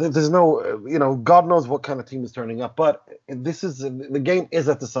God knows what kind of team is turning up, but the game is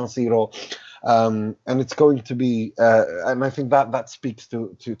at the San Siro, and it's going to be, and I think that speaks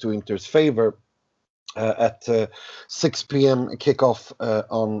to Inter's favor at 6 p.m. kickoff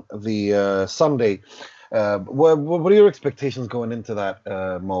on the Sunday. What are your expectations going into that,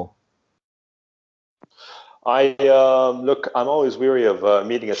 Mo? Look, I'm always weary of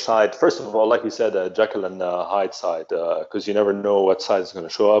meeting a side. First of all, like you said, Jekyll and Hyde side, because you never know what side is going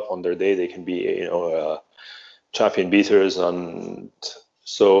to show up on their day. They can be, champion beaters, and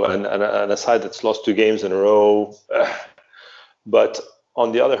a side that's lost 2 games in a row. But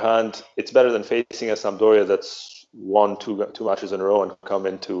on the other hand, it's better than facing a Sampdoria that's won two matches in a row and come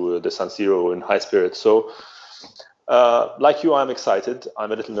into the San Siro in high spirits. So, like you, I'm excited.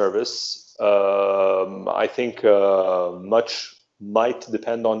 I'm a little nervous. I think much might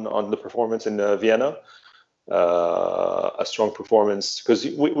depend on the performance in Vienna. A strong performance, because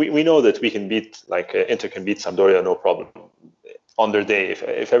we know that we can beat, like Inter can beat Sampdoria no problem on their day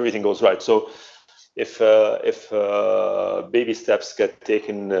if everything goes right. So if baby steps get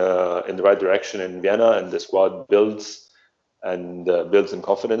taken in the right direction in Vienna and the squad builds in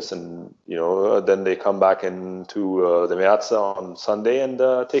confidence, and then they come back into the Meazza on Sunday and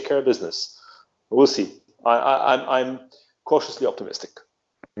take care of business. We'll see. I'm cautiously optimistic.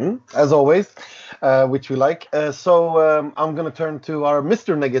 As always, which we like. So I'm going to turn to our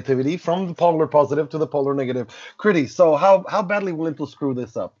Mr. Negativity, from the polar positive to the polar negative. Critty, so how badly will Inter screw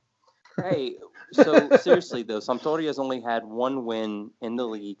this up? Hey, so seriously though, Sampdoria has only had one win in the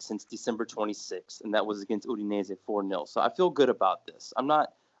league since December 26th, and that was against Udinese 4-0. So I feel good about this.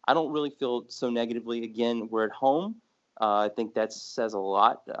 I don't really feel so negatively. Again, we're at home. I think that says a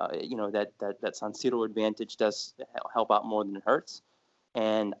lot. That San Siro advantage does help out more than it hurts.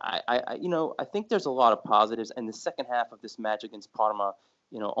 And I think there's a lot of positives. And the second half of this match against Parma,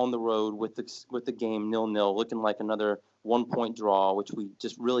 on the road with the game 0-0, looking like another 1-point draw, which we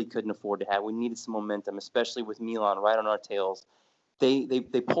just really couldn't afford to have. We needed some momentum, especially with Milan right on our tails. They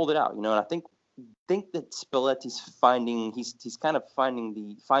pulled it out, and I think that Spalletti's he's kind of finding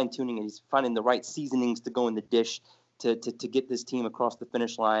the fine tuning, and he's finding the right seasonings to go in the dish to get this team across the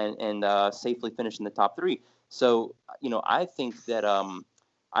finish line and safely finish in the top 3. So, I think that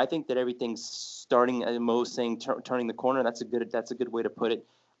everything's starting. Mo's saying turning the corner. That's a good way to put it.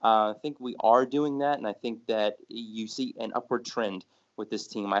 I think we are doing that, and I think that you see an upward trend with this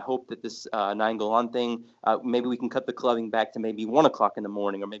team. I hope that this Nainggolan thing, maybe we can cut the clubbing back to maybe 1:00 in the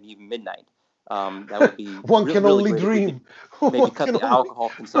morning or maybe even midnight. That would be one can only dream. Maybe cut the alcohol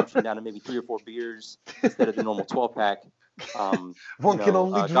consumption down to maybe 3 or 4 beers instead of the normal 12-pack. One can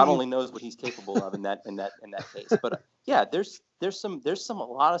only dream. God only knows what he's capable of in that case. But yeah, there's a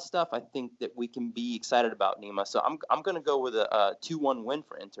lot of stuff I think that we can be excited about, Nima. So I'm going to go with a 2-1 win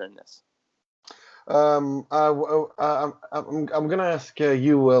for Inter in this. I'm going to ask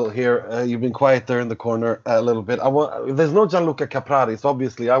you, Will, here. You've been quiet there in the corner a little bit. There's no Gianluca Caprari, so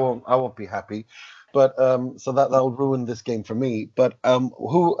obviously I won't be happy. But so that'll ruin this game for me. But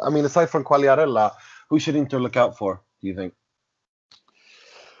aside from Quagliarella, who should Inter look out for, do you think?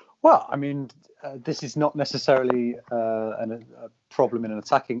 Well, I mean, this is not necessarily a problem in a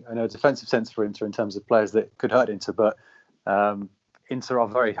defensive sense for Inter in terms of players that could hurt Inter, but Inter are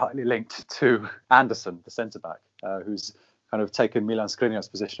very highly linked to Anderson, the centre-back, who's kind of taken Milan Skriniar's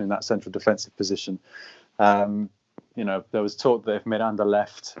position in that central defensive position. there was talk that if Miranda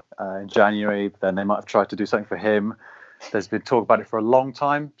left in January, then they might have tried to do something for him. There's been talk about it for a long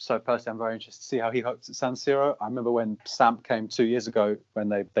time. So personally, I'm very interested to see how he hopes at San Siro. I remember when Samp came 2 years ago when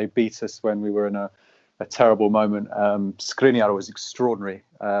they beat us when we were in a terrible moment. Skriniar was extraordinary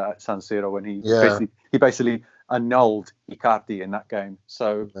at San Siro when he basically annulled Icardi in that game.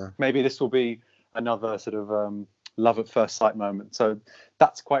 So maybe this will be another sort of love at first sight moment. So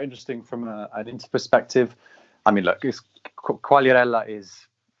that's quite interesting from an Inter perspective. I mean, look, Quagliarella is,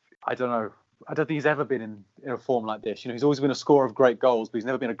 I don't think he's ever been in a form like this. He's always been a scorer of great goals, but he's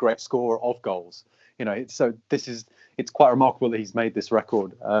never been a great scorer of goals. So it's quite remarkable that he's made this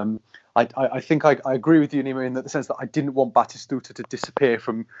record. I think I agree with you, Nima, in the sense that I didn't want Batistuta to disappear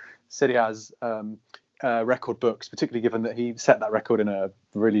from Serie A's record books, particularly given that he set that record in a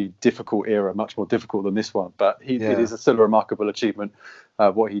really difficult era, much more difficult than this one. But it is still a remarkable achievement,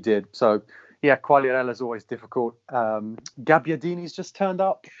 what he did. So, yeah, Quagliarella is always difficult. Gabbiadini's just turned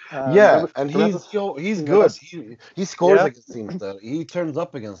up. He's good. He scores against Inter. He turns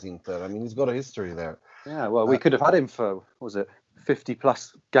up against Inter. I mean, he's got a history there. Yeah, well, we could have had him for, what was it, 50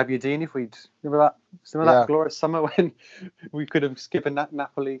 plus Gabbiadini if we'd remember that glorious summer when we could have skipped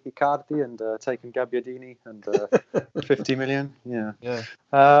Napoli Icardi and taken Gabbiadini and 50 million.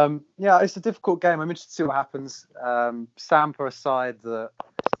 It's a difficult game. I'm interested to see what happens. Samp are a side that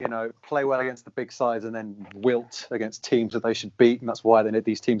play well against the big sides and then wilt against teams that they should beat, and that's why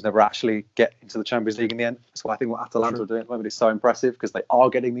these teams never actually get into the Champions League in the end. That's why I think what Atalanta are doing at the moment is so impressive, because they are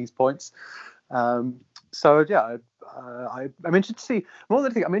getting these points. I'm interested to see more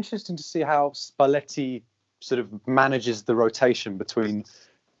than anything. I'm interested to see how Spalletti sort of manages the rotation between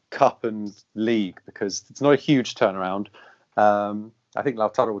Cup and League, because it's not a huge turnaround. I think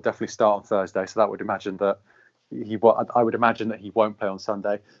Lautaro will definitely start on Thursday, so that would imagine that I would imagine that he won't play on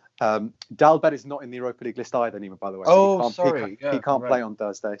Sunday. Dalbert is not in the Europa League list either, Nima, by the way. He can't play on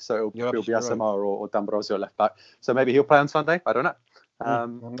Thursday, so it'll be Asamar or D'Ambrosio left back. So maybe he'll play on Sunday. I don't know.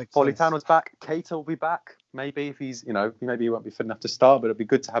 Politano's back. Keita will be back. Maybe if he's, maybe he won't be fit enough to start, but it'll be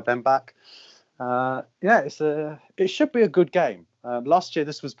good to have them back. It should be a good game. Last year,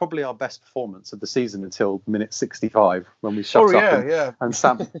 this was probably our best performance of the season until minute 65 when we shut up and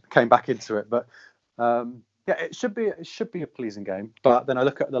Sam came back into it. But it should be a pleasing game. But then I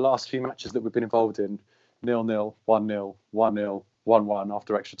look at the last few matches that we've been involved in: 0-0, 1-0, 1-0, 1-1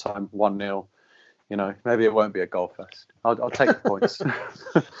 after extra time, 1-0. Maybe it won't be a goal fest. I'll take the points.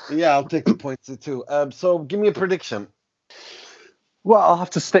 I'll take the points too. So give me a prediction. Well, I'll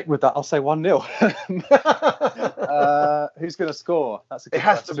have to stick with that. I'll say 1-0. Who's going to score? That's a good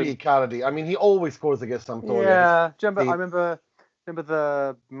question. It has to be Icardi. I mean, he always scores against Sampdoria. Yeah. I remember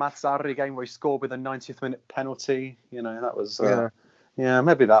the Mazzarri game where he scored with a 90th minute penalty. That was...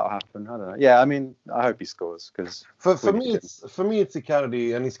 maybe that'll happen. I don't know. Yeah, I mean, I hope he scores, because for me it's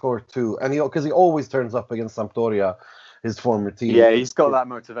Icardi, and he scored 2, and because he always turns up against Sampdoria, his former team. Yeah, he's got that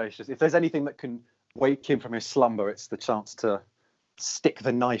motivation. If there's anything that can wake him from his slumber, it's the chance to stick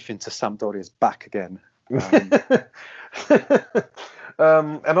the knife into Sampdoria's back again.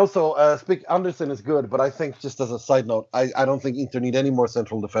 And also, Anderson is good, but I think, just as a side note, I don't think Inter need any more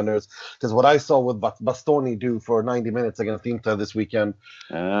central defenders, because what I saw with Bastoni do for 90 minutes against Inter this weekend,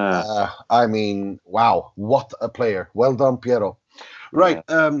 I mean, wow, what a player. Well done, Piero. Right,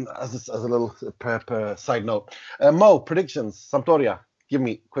 as a little side note. Mo, predictions, Sampdoria, give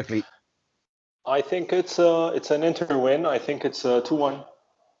me quickly. I think it's an Inter win. I think it's 2-1.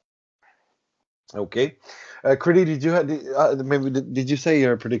 Okay. Cridi, did you say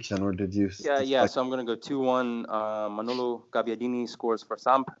your prediction, or did you? Yeah. So I'm going to go 2-1. Manolo Gabbiadini scores for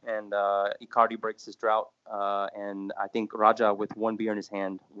Samp, and Icardi breaks his drought. And I think Raja, with one beer in his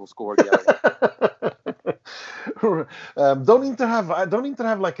hand, will score again. Don't Inter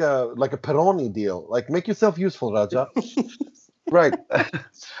have like a Peroni deal? Like, make yourself useful, Raja. Right.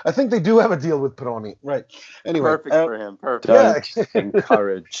 I think they do have a deal with Peroni. Right. Anyway. Perfect for him. Perfect. Don't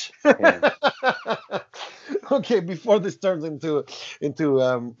encourage him. Okay, before this turns into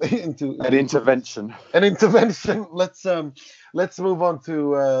an intervention. An intervention. Let's move on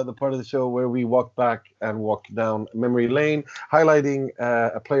to the part of the show where we walk back and walk down memory lane, highlighting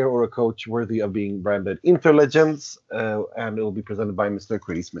a player or a coach worthy of being branded Inter Legends, and it will be presented by Mr.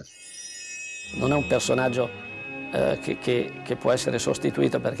 Cridi Smith. Non è un personaggio che può essere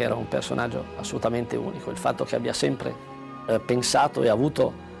sostituito, perché era un personaggio assolutamente unico. Il fatto che abbia sempre pensato e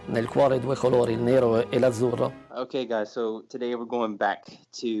avuto nel cuore due colori, il nero e l'azzurro. Okay, guys, so today we're going back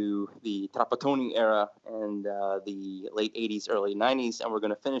to the Trapattoni era and the late 80s, early 90s, and we're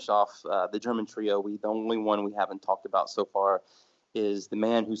going to finish off the German trio. The only one we haven't talked about so far is the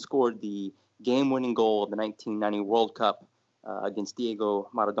man who scored the game-winning goal of the 1990 World Cup against Diego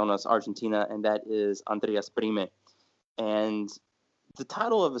Maradona's Argentina, and that is Andreas Brehme. And the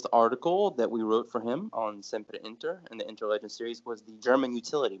title of his article that we wrote for him on Sempre Inter in the Inter Legend series was the German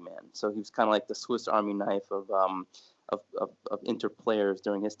Utility Man. So he was kind of like the Swiss Army knife of Inter players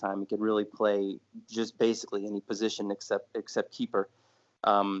during his time. He could really play just basically any position except keeper.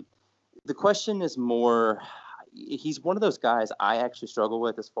 The question is more, he's one of those guys I actually struggle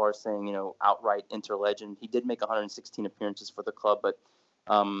with as far as saying, outright Inter legend. He did make 116 appearances for the club, but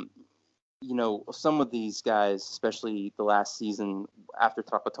some of these guys, especially the last season after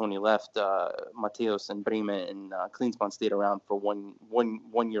Trapattoni left, Matthäus and Brehme and Klinsmann stayed around for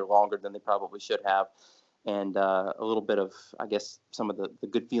one year longer than they probably should have. And a little bit of, I guess, some of the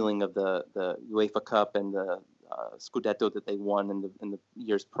good feeling of the UEFA Cup and the Scudetto that they won in the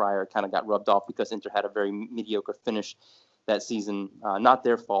years prior kind of got rubbed off because Inter had a very mediocre finish that season. Not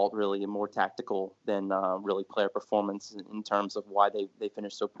their fault, really, and more tactical than really player performance in terms of why they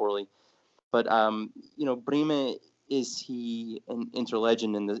finished so poorly. But, Brehme, is he an Inter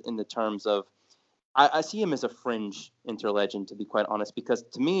legend in the terms of, I see him as a fringe Inter legend, to be quite honest, because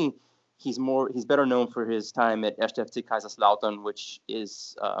to me, he's better known for his time at 1. FC Kaiserslautern, which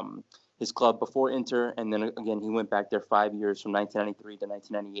is his club before Inter, and then again he went back there 5 years from 1993 to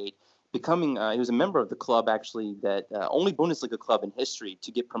 1998, becoming he was a member of the club actually that only Bundesliga club in history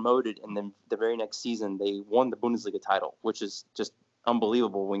to get promoted, and then the very next season they won the Bundesliga title, which is just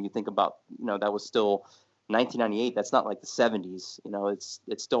unbelievable when you think about that was still 1998. That's not like the 70s.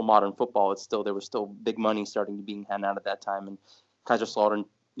 It's still modern football. There was still big money starting to being handed out at that time, and Kaiserslautern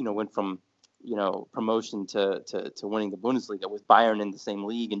went from promotion to winning the Bundesliga with Bayern in the same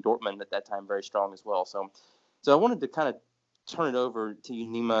league, and Dortmund at that time very strong as well. So I wanted to kind of turn it over to you,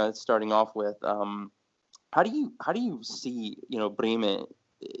 Nima, starting off with how do you see Brehme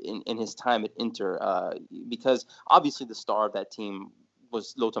in his time at Inter, because obviously the star of that team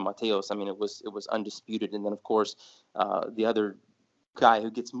was Lothar Matthäus. I mean, it was undisputed, and then of course the other guy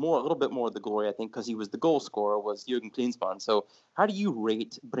who gets a little bit more of the glory, I think, because he was the goal scorer, was Jürgen Klinsmann. So how do you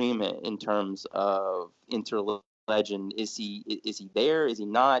rate Brehme in terms of Inter legend? Is he there? Is he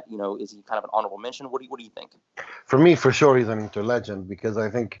not? Is he kind of an honorable mention? What do you think? For me, for sure, he's an Inter legend, because I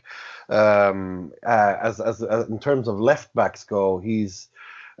think as in terms of left backs go, he's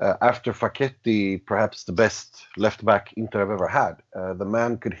after Facchetti perhaps the best left back Inter have ever had. The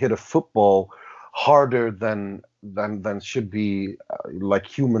man could hit a football harder than should be like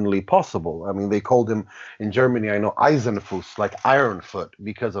humanly possible. I mean, they called him in Germany, I know, Eisenfuß, like Iron Foot,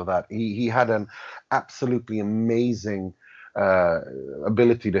 because of that. He had an absolutely amazing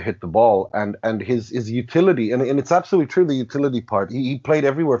ability to hit the ball, and his utility, and it's absolutely true, the utility part. He played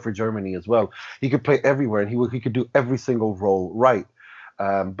everywhere for Germany as well. He could play everywhere, and he could do every single role right.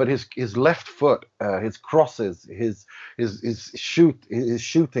 But his left foot, his crosses, his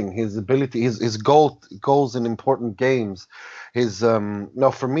shooting, his ability, his goals in important games,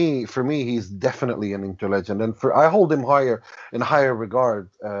 for me he's definitely an Inter legend, and I hold him in higher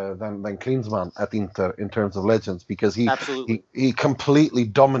regard than Klinsmann at Inter in terms of legends, because he completely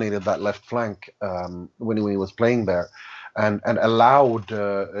dominated that left flank when he was playing there. And allowed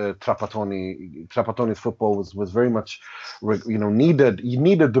Trapattoni's football was very much needed. You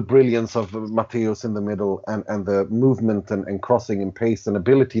needed the brilliance of Matthäus in the middle, and the movement and crossing and pace and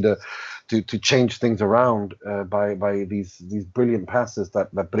ability to change things around by these brilliant passes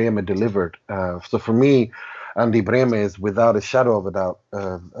that Brehme delivered. So for me, Andy Brehme is without a shadow of a doubt.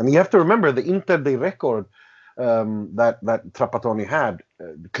 And you have to remember the Inter de record that Trapattoni had.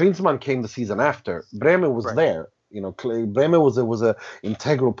 Klinsmann came the season after. Brehme was there. Brehme was a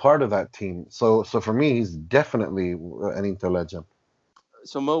integral part of that team. So for me, he's definitely an Inter legend.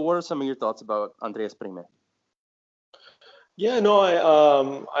 So Mo, what are some of your thoughts about Andreas Brehme? Yeah, no,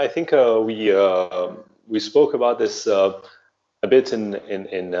 I think we spoke about this a bit in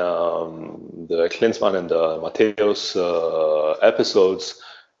the Klinsmann and the Matthäus episodes.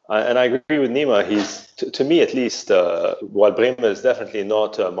 And I agree with Nima. He's, to me at least, while Brehme is definitely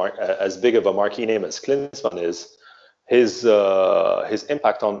not as big of a marquee name as Klinsmann is, his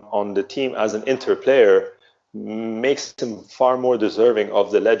impact on the team as an Inter player makes him far more deserving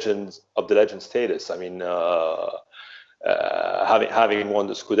of the legend status. I mean, having won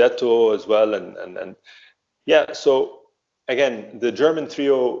the Scudetto as well, and yeah. So again, the German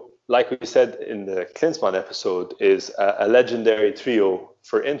trio, like we said in the Klinsmann episode, is a legendary trio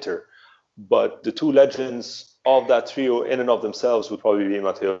for Inter. But the two legends of that trio in and of themselves would probably be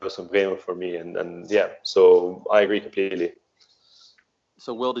Matthäus and Brehme for me. And yeah, so I agree completely.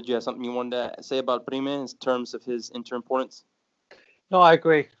 So Will, did you have something you wanted to say about Brehme in terms of his Inter importance? No, I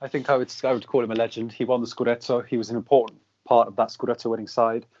agree. I think I would call him a legend. He won the Scudetto. He was an important part of that Scudetto winning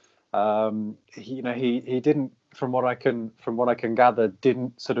side. He didn't, from what I can gather,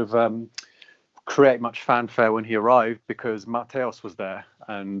 didn't sort of create much fanfare when he arrived because Matthäus was there,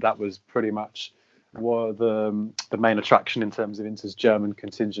 and that was pretty much the main attraction in terms of Inter's German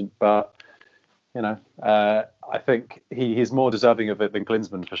contingent. But I think he's more deserving of it than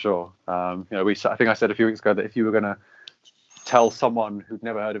Klinsmann for sure. I think I said a few weeks ago that if you were going to tell someone who'd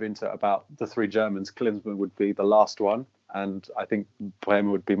never heard of Inter about the three Germans, Klinsmann would be the last one, and I think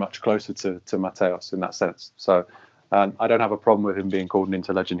Bremer would be much closer to Matthäus in that sense. So I don't have a problem with him being called an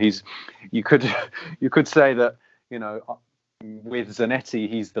Inter legend. You could say that with Zanetti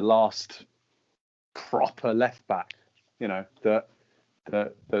he's the last proper left back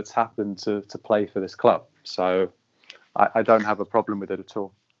that's happened to play for this club. So I don't have a problem with it at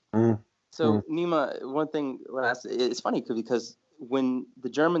all. So Nima, one thing it's funny because when the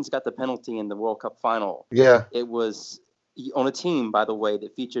Germans got the penalty in the World Cup final, it was on a team, by the way,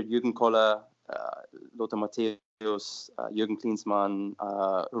 that featured Jürgen Kohler, Lothar Matthäus, Jürgen Klinsmann,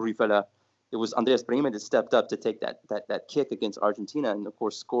 Rudi Völler. It was Andreas Bremer that stepped up to take that kick against Argentina, and of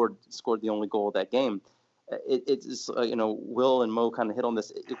course scored the only goal of that game. It's Will and Mo kind of hit on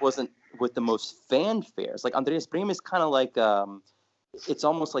this. It wasn't with the most fanfare. It's like Andreas Bremer is kind of like it's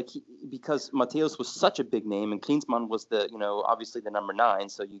almost like because Matthäus was such a big name and Klinsmann was obviously the number 9,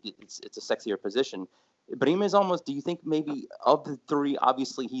 so it's a sexier position. Bremer is almost. Do you think maybe of the three,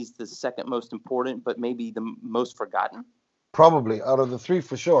 obviously he's the second most important, but maybe the most forgotten? Probably out of the three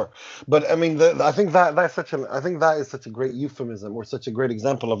for sure, but I mean, I think that is such a great euphemism or such a great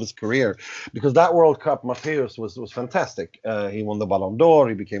example of his career, because that World Cup Matthäus was fantastic. He won the Ballon d'Or.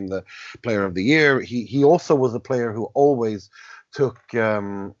 He became the Player of the Year. He also was a player who always took I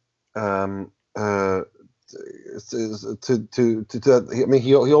mean,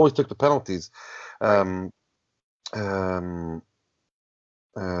 he always took the penalties. No,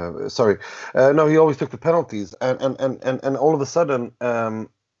 he always took the penalties, and all of a sudden, all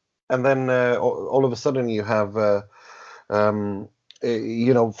of a sudden you have, from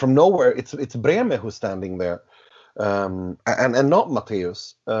nowhere, it's Bremer who's standing there, and not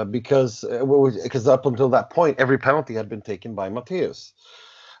Matthäus, because up until that point, every penalty had been taken by Matthäus.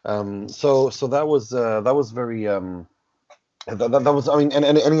 So that was very. That was, I mean,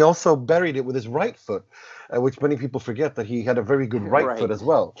 and he also buried it with his right foot, which many people forget that he had a very good right foot as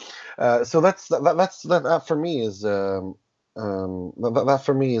well. So that for me is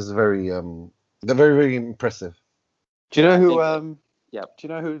very very impressive. Do you know who? Do you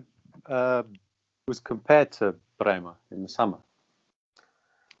know who was compared to Bremer in the summer?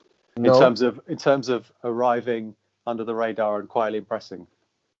 No. In terms of arriving under the radar and quietly impressing,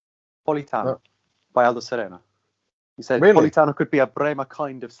 Politano by Aldo Serena. He said Politano could be a Bremer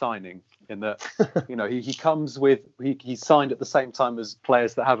kind of signing in that, he comes with, he signed at the same time as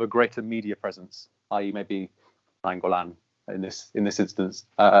players that have a greater media presence, i.e. maybe Nainggolan in this instance,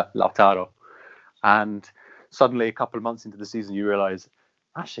 Lautaro. And suddenly a couple of months into the season, you realize,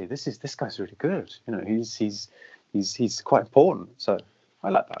 actually, this guy's really good. He's quite important. So I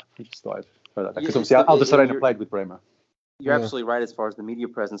like that. I just thought I'd throw that back. Because obviously Aldo Serena played with Bremer. You're absolutely right as far as the media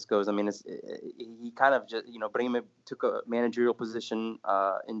presence goes. I mean, he kind of just, Bremer took a managerial position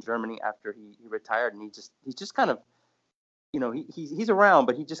in Germany after he retired, and he's just kind of, he's around,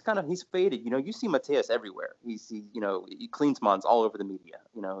 but he's faded. You see Matthäus everywhere. Klinsmann's all over the media.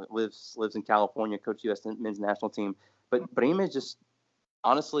 Lives in California, coached U.S. men's national team. But Bremer just,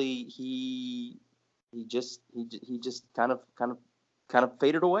 honestly, he just kind of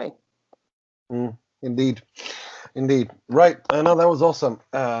faded away. Indeed. Right. I know that was awesome.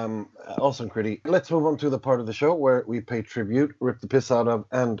 Awesome, Critty. Let's move on to the part of the show where we pay tribute, rip the piss out of,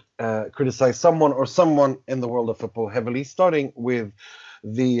 and criticize someone in the world of football heavily, starting with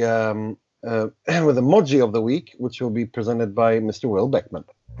the emoji of the week, which will be presented by Mr. Will Beckman.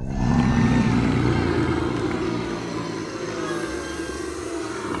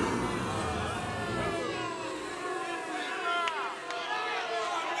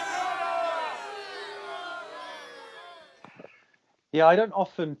 Yeah, I don't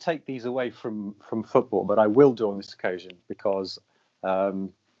often take these away from football, but I will do on this occasion because I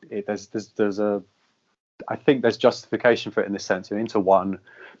think there's justification for it in this sense. You're into one,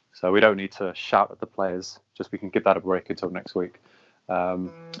 so we don't need to shout at the players. Just we can give that a break until next week.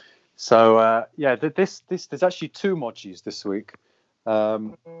 There's actually two emojis this week,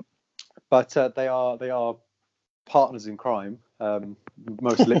 but they are partners in crime.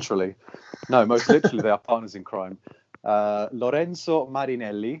 Most literally they are partners in crime. Lorenzo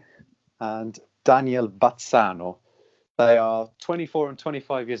Marinelli and Daniel Bazzano. They are 24 and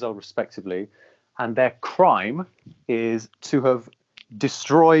 25 years old, respectively, and their crime is to have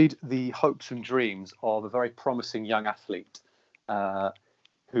destroyed the hopes and dreams of a very promising young athlete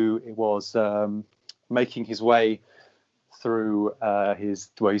who was making his way through he's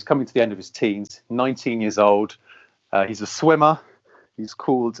coming to the end of his teens, 19 years old. He's a swimmer. He's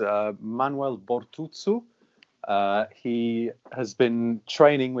called Manuel Bortuzzo. He has been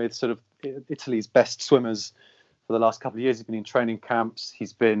training with sort of Italy's best swimmers for the last couple of years. He's been in training camps.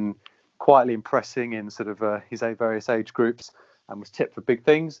 He's been quietly impressing in sort of his various age groups and was tipped for big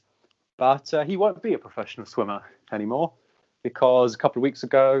things. But he won't be a professional swimmer anymore because a couple of weeks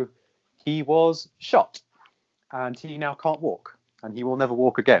ago he was shot and he now can't walk and he will never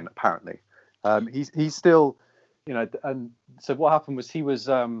walk again, apparently. He's still, and so what happened was he was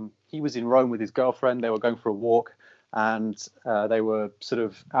in Rome with his girlfriend. They were going for a walk and they were sort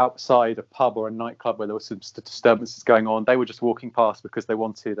of outside a pub or a nightclub where there were some disturbances going on. They were just walking past because they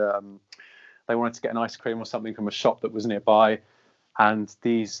wanted to get an ice cream or something from a shop that was nearby. And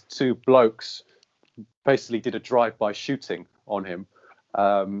these two blokes basically did a drive-by shooting on him.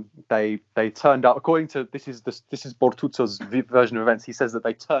 They turned up, according to this is Bortuzzo's version of events. He says that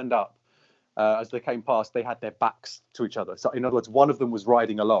they turned up as they came past. They had their backs to each other. So in other words, one of them was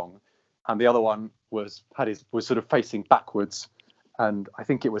riding along, and the other one was sort of facing backwards. And I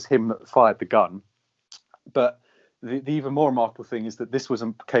think it was him that fired the gun. But the even more remarkable thing is that this was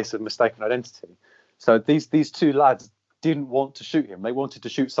a case of mistaken identity. So these two lads didn't want to shoot him. They wanted to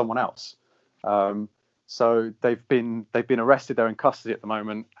shoot someone else. So they've been arrested. They're in custody at the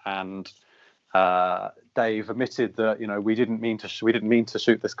moment, and they've admitted that we didn't mean to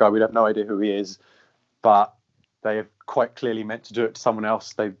shoot this guy. We have no idea who he is, but they have quite clearly meant to do it to someone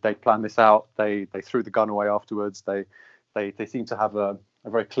else. They planned this out. They threw the gun away afterwards. They seem to have a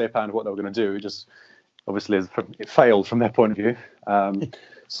very clear plan of what they were going to do. It just obviously it failed from their point of view.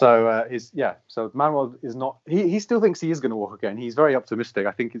 So Manuel is not. He still thinks he is going to walk again. He's very optimistic.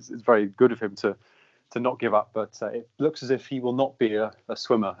 I think it's very good of him to not give up. But it looks as if he will not be a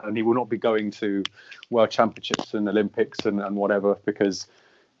swimmer, and he will not be going to World Championships and Olympics and whatever, because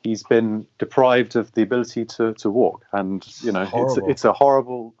he's been deprived of the ability to walk. And it's a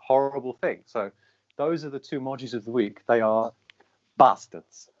horrible, horrible thing. So those are the two emojis of the week. They are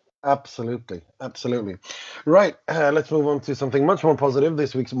bastards. Absolutely. Right, let's move on to something much more positive.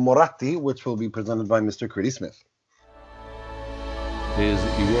 This week's Moratti, which will be presented by Mr. Critty Smith.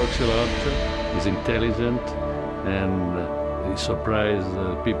 He works a lot, he's intelligent, and he surprises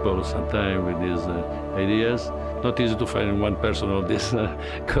people sometimes with his ideas. Not easy to find one person of this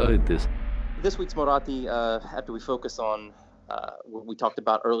qualities. This week's Moratti, after we focus on what we talked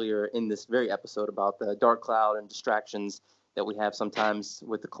about earlier in this very episode about the dark cloud and distractions that we have sometimes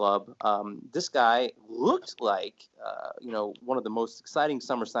with the club. This guy looked like, one of the most exciting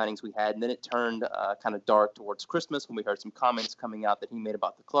summer signings we had. And then it turned kind of dark towards Christmas when we heard some comments coming out that he made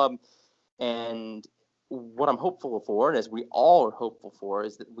about the club. And what I'm hopeful for, and as we all are hopeful for,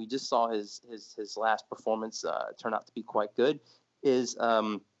 is that we just saw his last performance turn out to be quite good, is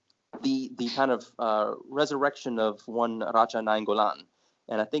the kind of resurrection of one Raja Nainggolan.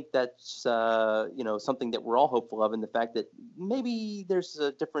 And I think that's, something that we're all hopeful of, in the fact that maybe there's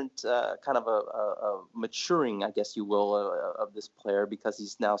a different kind of a maturing, I guess you will, of this player, because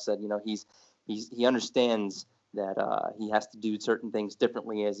he's now said, he understands that he has to do certain things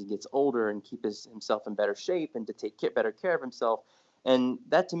differently as he gets older and keep himself in better shape and to take better care of himself. And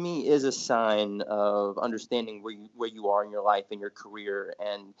that, to me, is a sign of understanding where you are in your life and your career.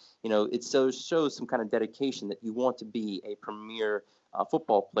 And, it shows some kind of dedication that you want to be a premier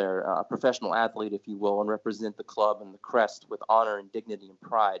football player, a professional athlete, if you will, and represent the club and the crest with honor and dignity and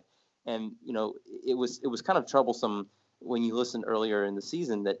pride. And, it was kind of troublesome when you listened earlier in the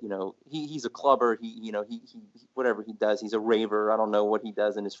season that, he's a clubber. He whatever he does, he's a raver. I don't know what he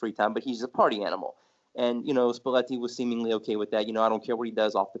does in his free time, but he's a party animal. And, Spalletti was seemingly okay with that. I don't care what he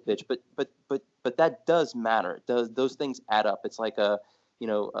does off the pitch, but that does matter. Those things add up. It's like a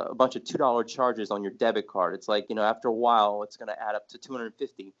bunch of $2 charges on your debit card. It's like, after a while, it's going to add up to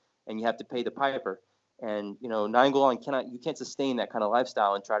 $250 and you have to pay the piper. And, Nainggolan can't sustain that kind of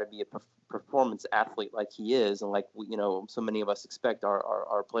lifestyle and try to be a performance athlete like he is. And like, so many of us expect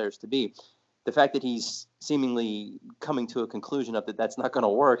our players to be. The fact that he's seemingly coming to a conclusion of that's not going to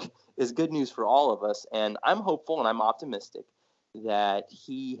work is good news for all of us. And I'm hopeful and I'm optimistic that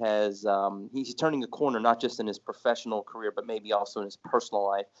he has he's turning a corner, not just in his professional career, but maybe also in his personal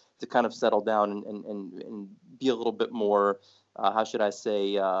life, to kind of settle down and be a little bit more, how should I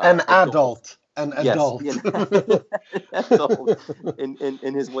say? An adult. Adult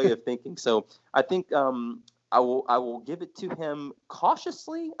in his way of thinking. So I think I will give it to him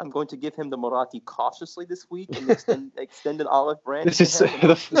cautiously. I'm going to give him the Moratti cautiously this week and extend an olive branch. This is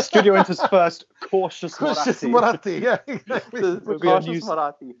the Studio Inter's first cautious Moratti. Yeah, exactly. the cautious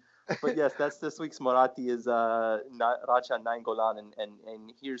Moratti. But yes, that's this week's Moratti is Radja Nainggolan,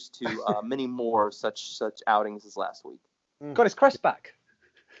 and here's to many more such outings as last week. Got his crest back.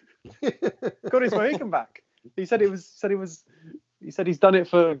 Got his Mohican back. He said he's done it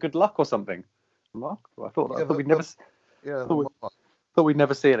for good luck or something. Remarkable. I thought we'd never. Yeah. Thought we'd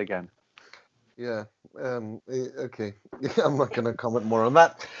never see it again. Yeah. Okay. I'm not going to comment more on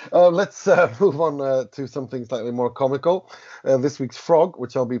that. Let's move on to something slightly more comical. This week's Frog,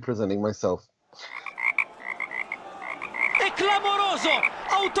 which I'll be presenting myself. È clamoroso!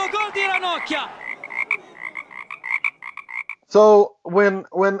 Autogol di Ranocchia! So when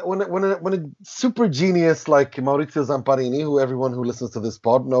a super genius like Maurizio Zamparini, who everyone who listens to this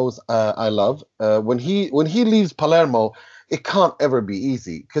pod knows I love, when he leaves Palermo, it can't ever be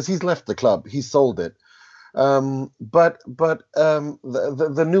easy because he's left the club, he sold it. But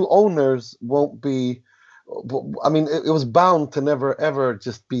the new owners won't be. I mean, it was bound to never ever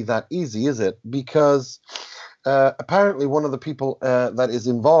just be that easy, is it? Because apparently one of the people that is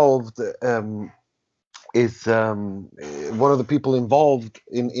involved. Is one of the people involved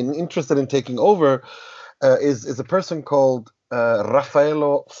in interested in taking over is a person called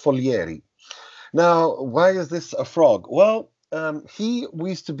Raffaello Folieri. Now, why is this a frog? Well, he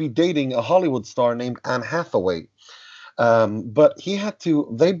used to be dating a Hollywood star named Anne Hathaway, but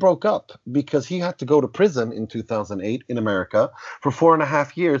they broke up because he had to go to prison in 2008 in America for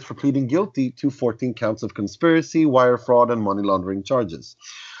 4.5 years for pleading guilty to 14 counts of conspiracy, wire fraud, and money laundering charges.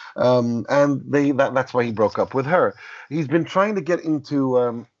 And that's why he broke up with her. He's been trying to get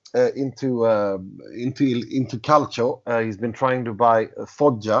into calcio. He's been trying to buy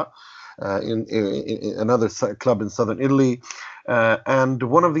Foggia, in another club in southern Italy. And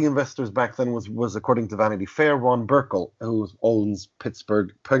one of the investors back then was according to Vanity Fair, Ron Burkle, who owns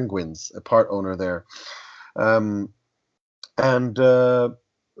Pittsburgh Penguins, a part owner there.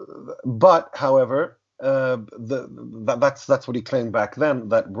 But however. That's what he claimed back then,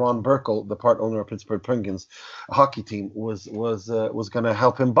 that Ron Burkle, the part owner of Pittsburgh Penguins hockey team, was going to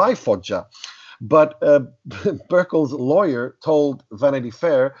help him buy Foggia. But Burkle's lawyer told Vanity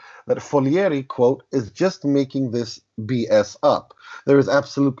Fair that Folieri, quote, is just making this BS up. There is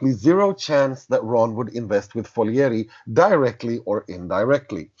absolutely zero chance that Ron would invest with Folieri directly or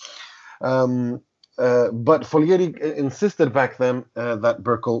indirectly. But Folieri insisted back then that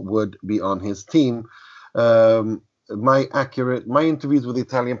Burkle would be on his team. My interviews with the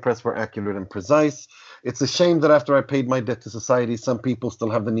Italian press were accurate and precise. It's a shame that after I paid my debt to society, some people still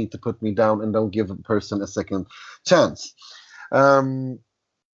have the need to put me down and don't give a person a second chance.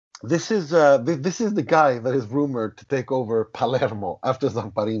 This is the guy that is rumored to take over Palermo after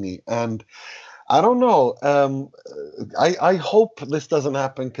Zamparini, and I don't know. I hope this doesn't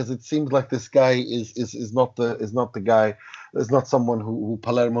happen because it seems like this guy is not the guy. It's not someone who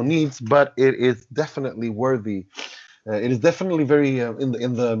Palermo needs, but it is definitely worthy. It is definitely very in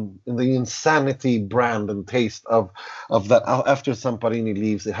the insanity brand and taste of that. After Zamparini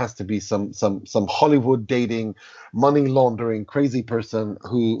leaves, it has to be some Hollywood dating, money laundering, crazy person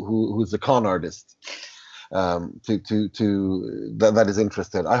who's a con artist. That is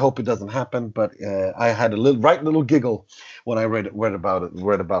interested. I hope it doesn't happen, but I had a little giggle when I read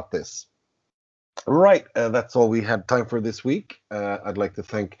about this. Right, that's all we had time for this week. I'd like to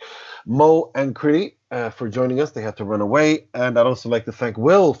thank Mo and Critty for joining us. They had to run away, and I'd also like to thank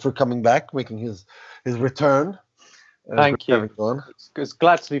Will for coming back, making his return. Thank you. It's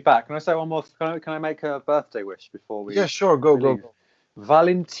glad to be back. Can I say one more? Can I make a birthday wish before we? Yeah, sure. Go.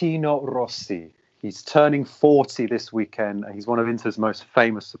 Valentino Rossi. He's turning 40 this weekend. He's one of Inter's most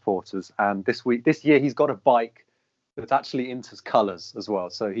famous supporters, and this year, he's got a bike that's actually Inter's colours as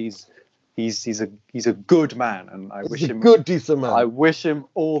well. So he's a good man, and I wish him decent man. I wish him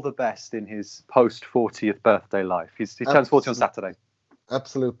all the best in his post 40th birthday life. He turns 40 on Saturday.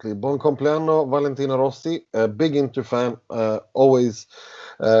 Absolutely. Buon compleanno, Valentino Rossi. A big Inter fan. Always.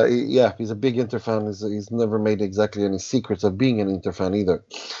 He's a big Inter fan. He's never made exactly any secrets of being an Inter fan either.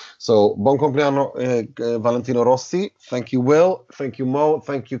 So, buon compleanno, Valentino Rossi. Thank you, Will. Thank you, Mo.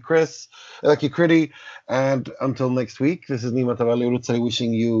 Thank you, Chris. Thank you, Critty. And until next week, this is Nima Tavalli Ruzzari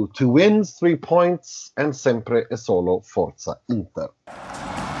wishing you 2 wins, 3 points, and sempre e solo forza Inter.